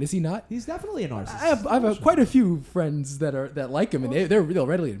 come on, is he not? He's definitely a narcissist. I have quite a few friends that like him, and they'll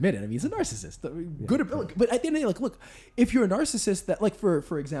readily admit it. I mean, he's a narcissist. Good ability, but at the end of the day, look, if you're a narcissist, that like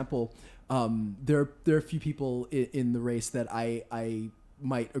for example, there are a few people in the race that I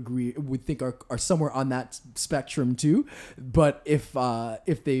might would think are somewhere on that spectrum too, but if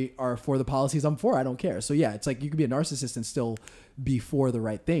they are for the policies I'm for, I don't care. So yeah, it's like you can be a narcissist and still be for the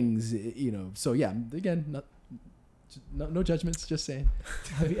right things, so yeah, again, no judgments, just saying.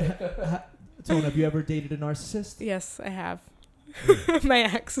 Tone, have you ever dated a narcissist? Yes, I have. My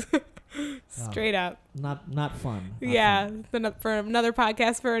ex. Straight up. Not fun. For another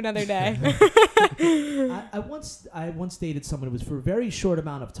podcast for another day. I once dated someone who was for a very short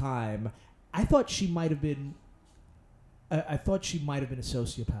amount of time. I thought she might have been a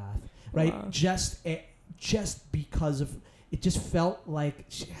sociopath, right? Wow. Just because of it, just felt like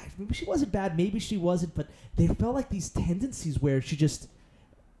maybe she wasn't bad, maybe she wasn't, but they felt like these tendencies where she just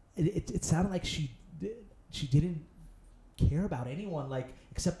it sounded like she didn't care about anyone, like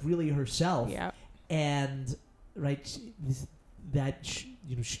except really herself. Yeah. And right, she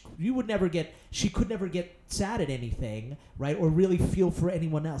could never get sad at anything, right, or really feel for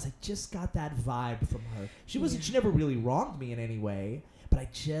anyone else. I just got that vibe from her. She never really wronged me in any way, but I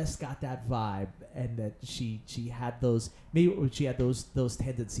just got that vibe, and that she had those those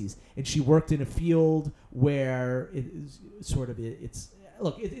tendencies, and she worked in a field where it is sort of it's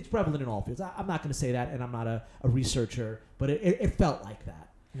prevalent in all fields. I'm not going to say that, and I'm not a researcher, but it felt like that.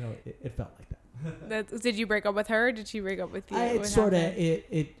 You know, it felt like that. Did you break up with her? Or did she break up with you? I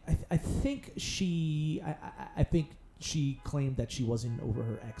think she claimed that she wasn't over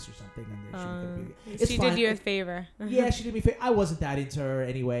her ex or something, and that she did you a favor. Yeah, she did me a favor. I wasn't that into her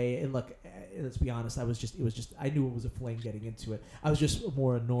anyway. And look, let's be honest. I knew it was a fling getting into it. I was just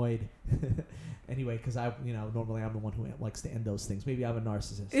more annoyed. Anyway, because normally I'm the one who likes to end those things. Maybe I'm a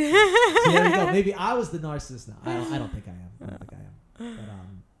narcissist. So there you go. Maybe I was the narcissist now. I don't think I am. But,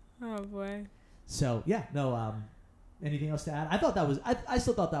 oh boy. So yeah, no. Anything else to add? I thought that was. I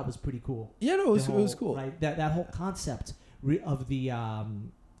still thought that was pretty cool. Yeah, no, it was cool. Right, that whole concept of the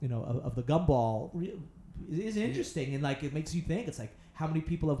of the gumball is interesting, and like it makes you think. It's like, how many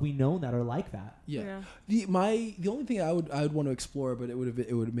people have we known that are like that? Yeah. The only thing I would want to explore, but it would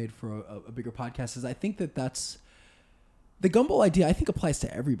have made for a bigger podcast, is I think that's the gumball idea. I think applies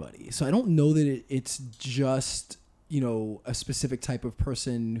to everybody. So I don't know that it's just a specific type of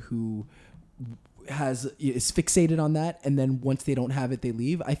person who is fixated on that, and then once they don't have it, they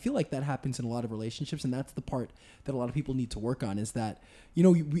leave. I feel like that happens in a lot of relationships, and that's the part that a lot of people need to work on. Is that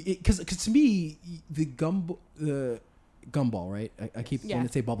because to me the gumball, right? I keep wanting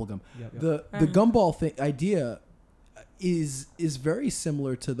to say bubblegum. Yep. The gumball idea is very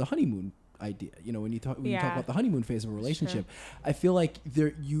similar to the honeymoon idea. When you talk about the honeymoon phase of a relationship, I feel like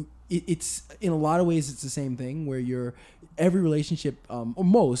it's in a lot of ways it's the same thing, where every relationship, or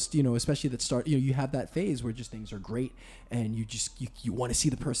most, especially that start, you have that phase where just things are great, and you want to see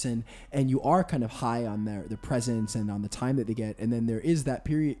the person, and you are kind of high on their presence and on the time that they get, and then there is that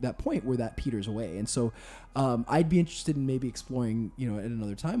point where that peters away. And so I'd be interested in maybe exploring, at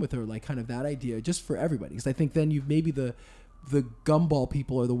another time with her, like kind of that idea just for everybody, because I think then you've maybe the gumball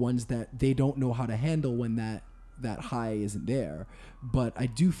people are the ones that they don't know how to handle when that high isn't there. But I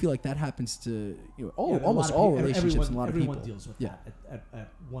do feel like that happens to almost all relationships and a lot of people. Everyone deals with that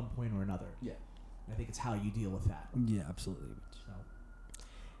at one point or another. Yeah, I think it's how you deal with that. Yeah, absolutely. So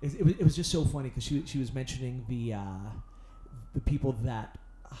it was just so funny because she was mentioning the people that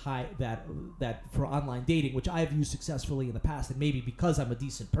for online dating, which I have used successfully in the past, and maybe because I'm a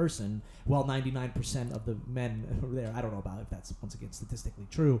decent person, 99% of the men are there. I don't know about if that's once again statistically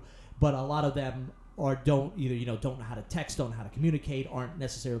true, but a lot of them don't know how to text, don't know how to communicate, aren't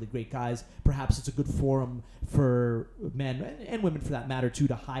necessarily great guys. Perhaps it's a good forum for men and women, for that matter, too,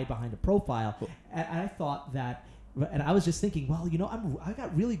 to hide behind a profile. And I thought that. And I was just thinking, well, I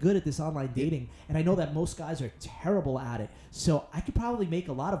got really good at this online dating, and I know that most guys are terrible at it. So I could probably make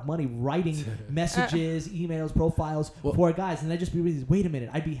a lot of money writing messages, emails, profiles for guys, and I'd just be really, wait a minute,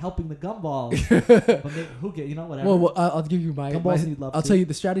 I'd be helping the gumball. But maybe, whatever. Well, I'll give you I'll tell you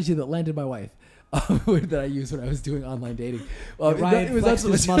the strategy that landed my wife. That I used when I was doing online dating. Ryan flexed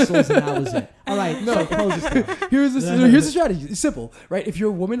his muscles, and that was it. All right, no. Here's the strategy. It's simple, right? If you're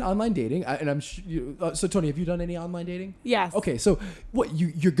a woman online dating, and I'm so Tony, have you done any online dating? Yes. Okay, so what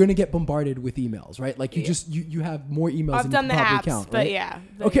you're gonna get bombarded with emails, right? Like you have more emails I've than done you the probably apps, count, but right? yeah.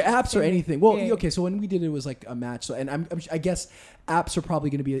 Okay, apps or anything. Well, okay, so when we did it was like a match. So, and I guess apps are probably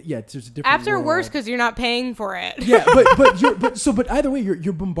going to be there's a different. Apps are worse because you're not paying for it. Yeah, but either way,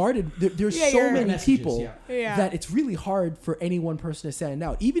 you're bombarded. There's so many people that it's really hard for any one person to stand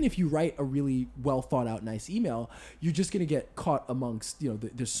out. Even if you write a really well thought out, nice email, you're just going to get caught amongst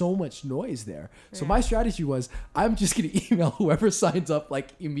there's so much noise there. So my strategy was, I'm just going to email whoever signs up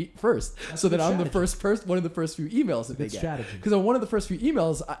first, so that I'm the first person, one of the first few emails that they get. Because on one of the first few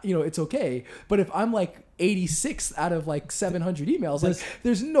emails, it's okay. But if I'm like 86 out of like 700 emails,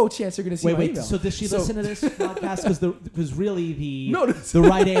 there's no chance they're going to see my email. So does she listen to this podcast? Because really the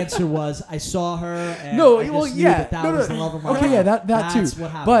right answer was, I saw her and I just knew that was the love of my life. Okay, yeah, that That's too.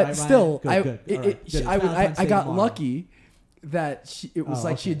 What happened, but right, still, Ryan? I got lucky that it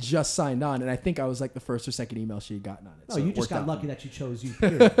was she had just signed on, and I think I was like the first or second email she had gotten on it. No, so you just got lucky that she chose you.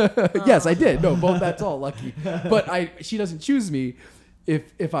 Period. Yes, I did. No, both that's all lucky. But she doesn't choose me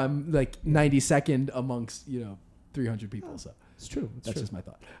if I'm like 92nd amongst 300 people. So it's true. That's just my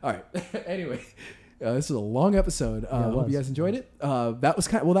thought. All right. Anyway, this is a long episode. Hope you guys enjoyed it. That's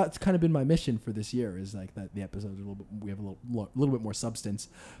kind of been my mission for this year, is like that the episodes we have a little bit more substance.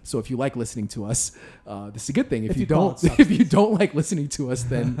 So if you like listening to us, this is a good thing. If you don't like listening to us,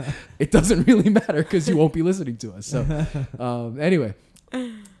 then it doesn't really matter, because you won't be listening to us. So anyway,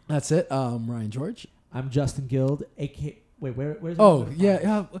 that's it. Ryan George. I'm Justin Guild, aka Wait, where's Oh,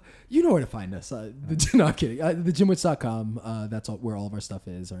 yeah. You know where to find us. No, I'm kidding. Thegymwitch.com. That's where all of our stuff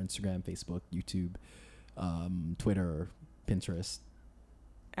is. Our Instagram, Facebook, YouTube, Twitter, Pinterest.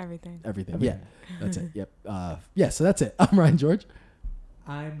 Everything. Yeah, that's it. Yep. Yeah, so that's it. I'm Ryan George.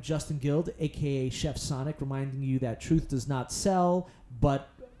 I'm Justin Guild, a.k.a. Chef Sonic, reminding you that truth does not sell, but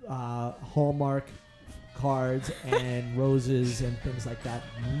Hallmark cards and roses and things like that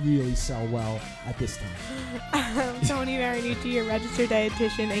really sell well at this time. I'm Tony Marinucci, your registered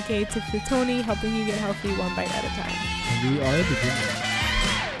dietitian, aka Tips with Tony, helping you get healthy one bite at a time. And we are the Gym Witch.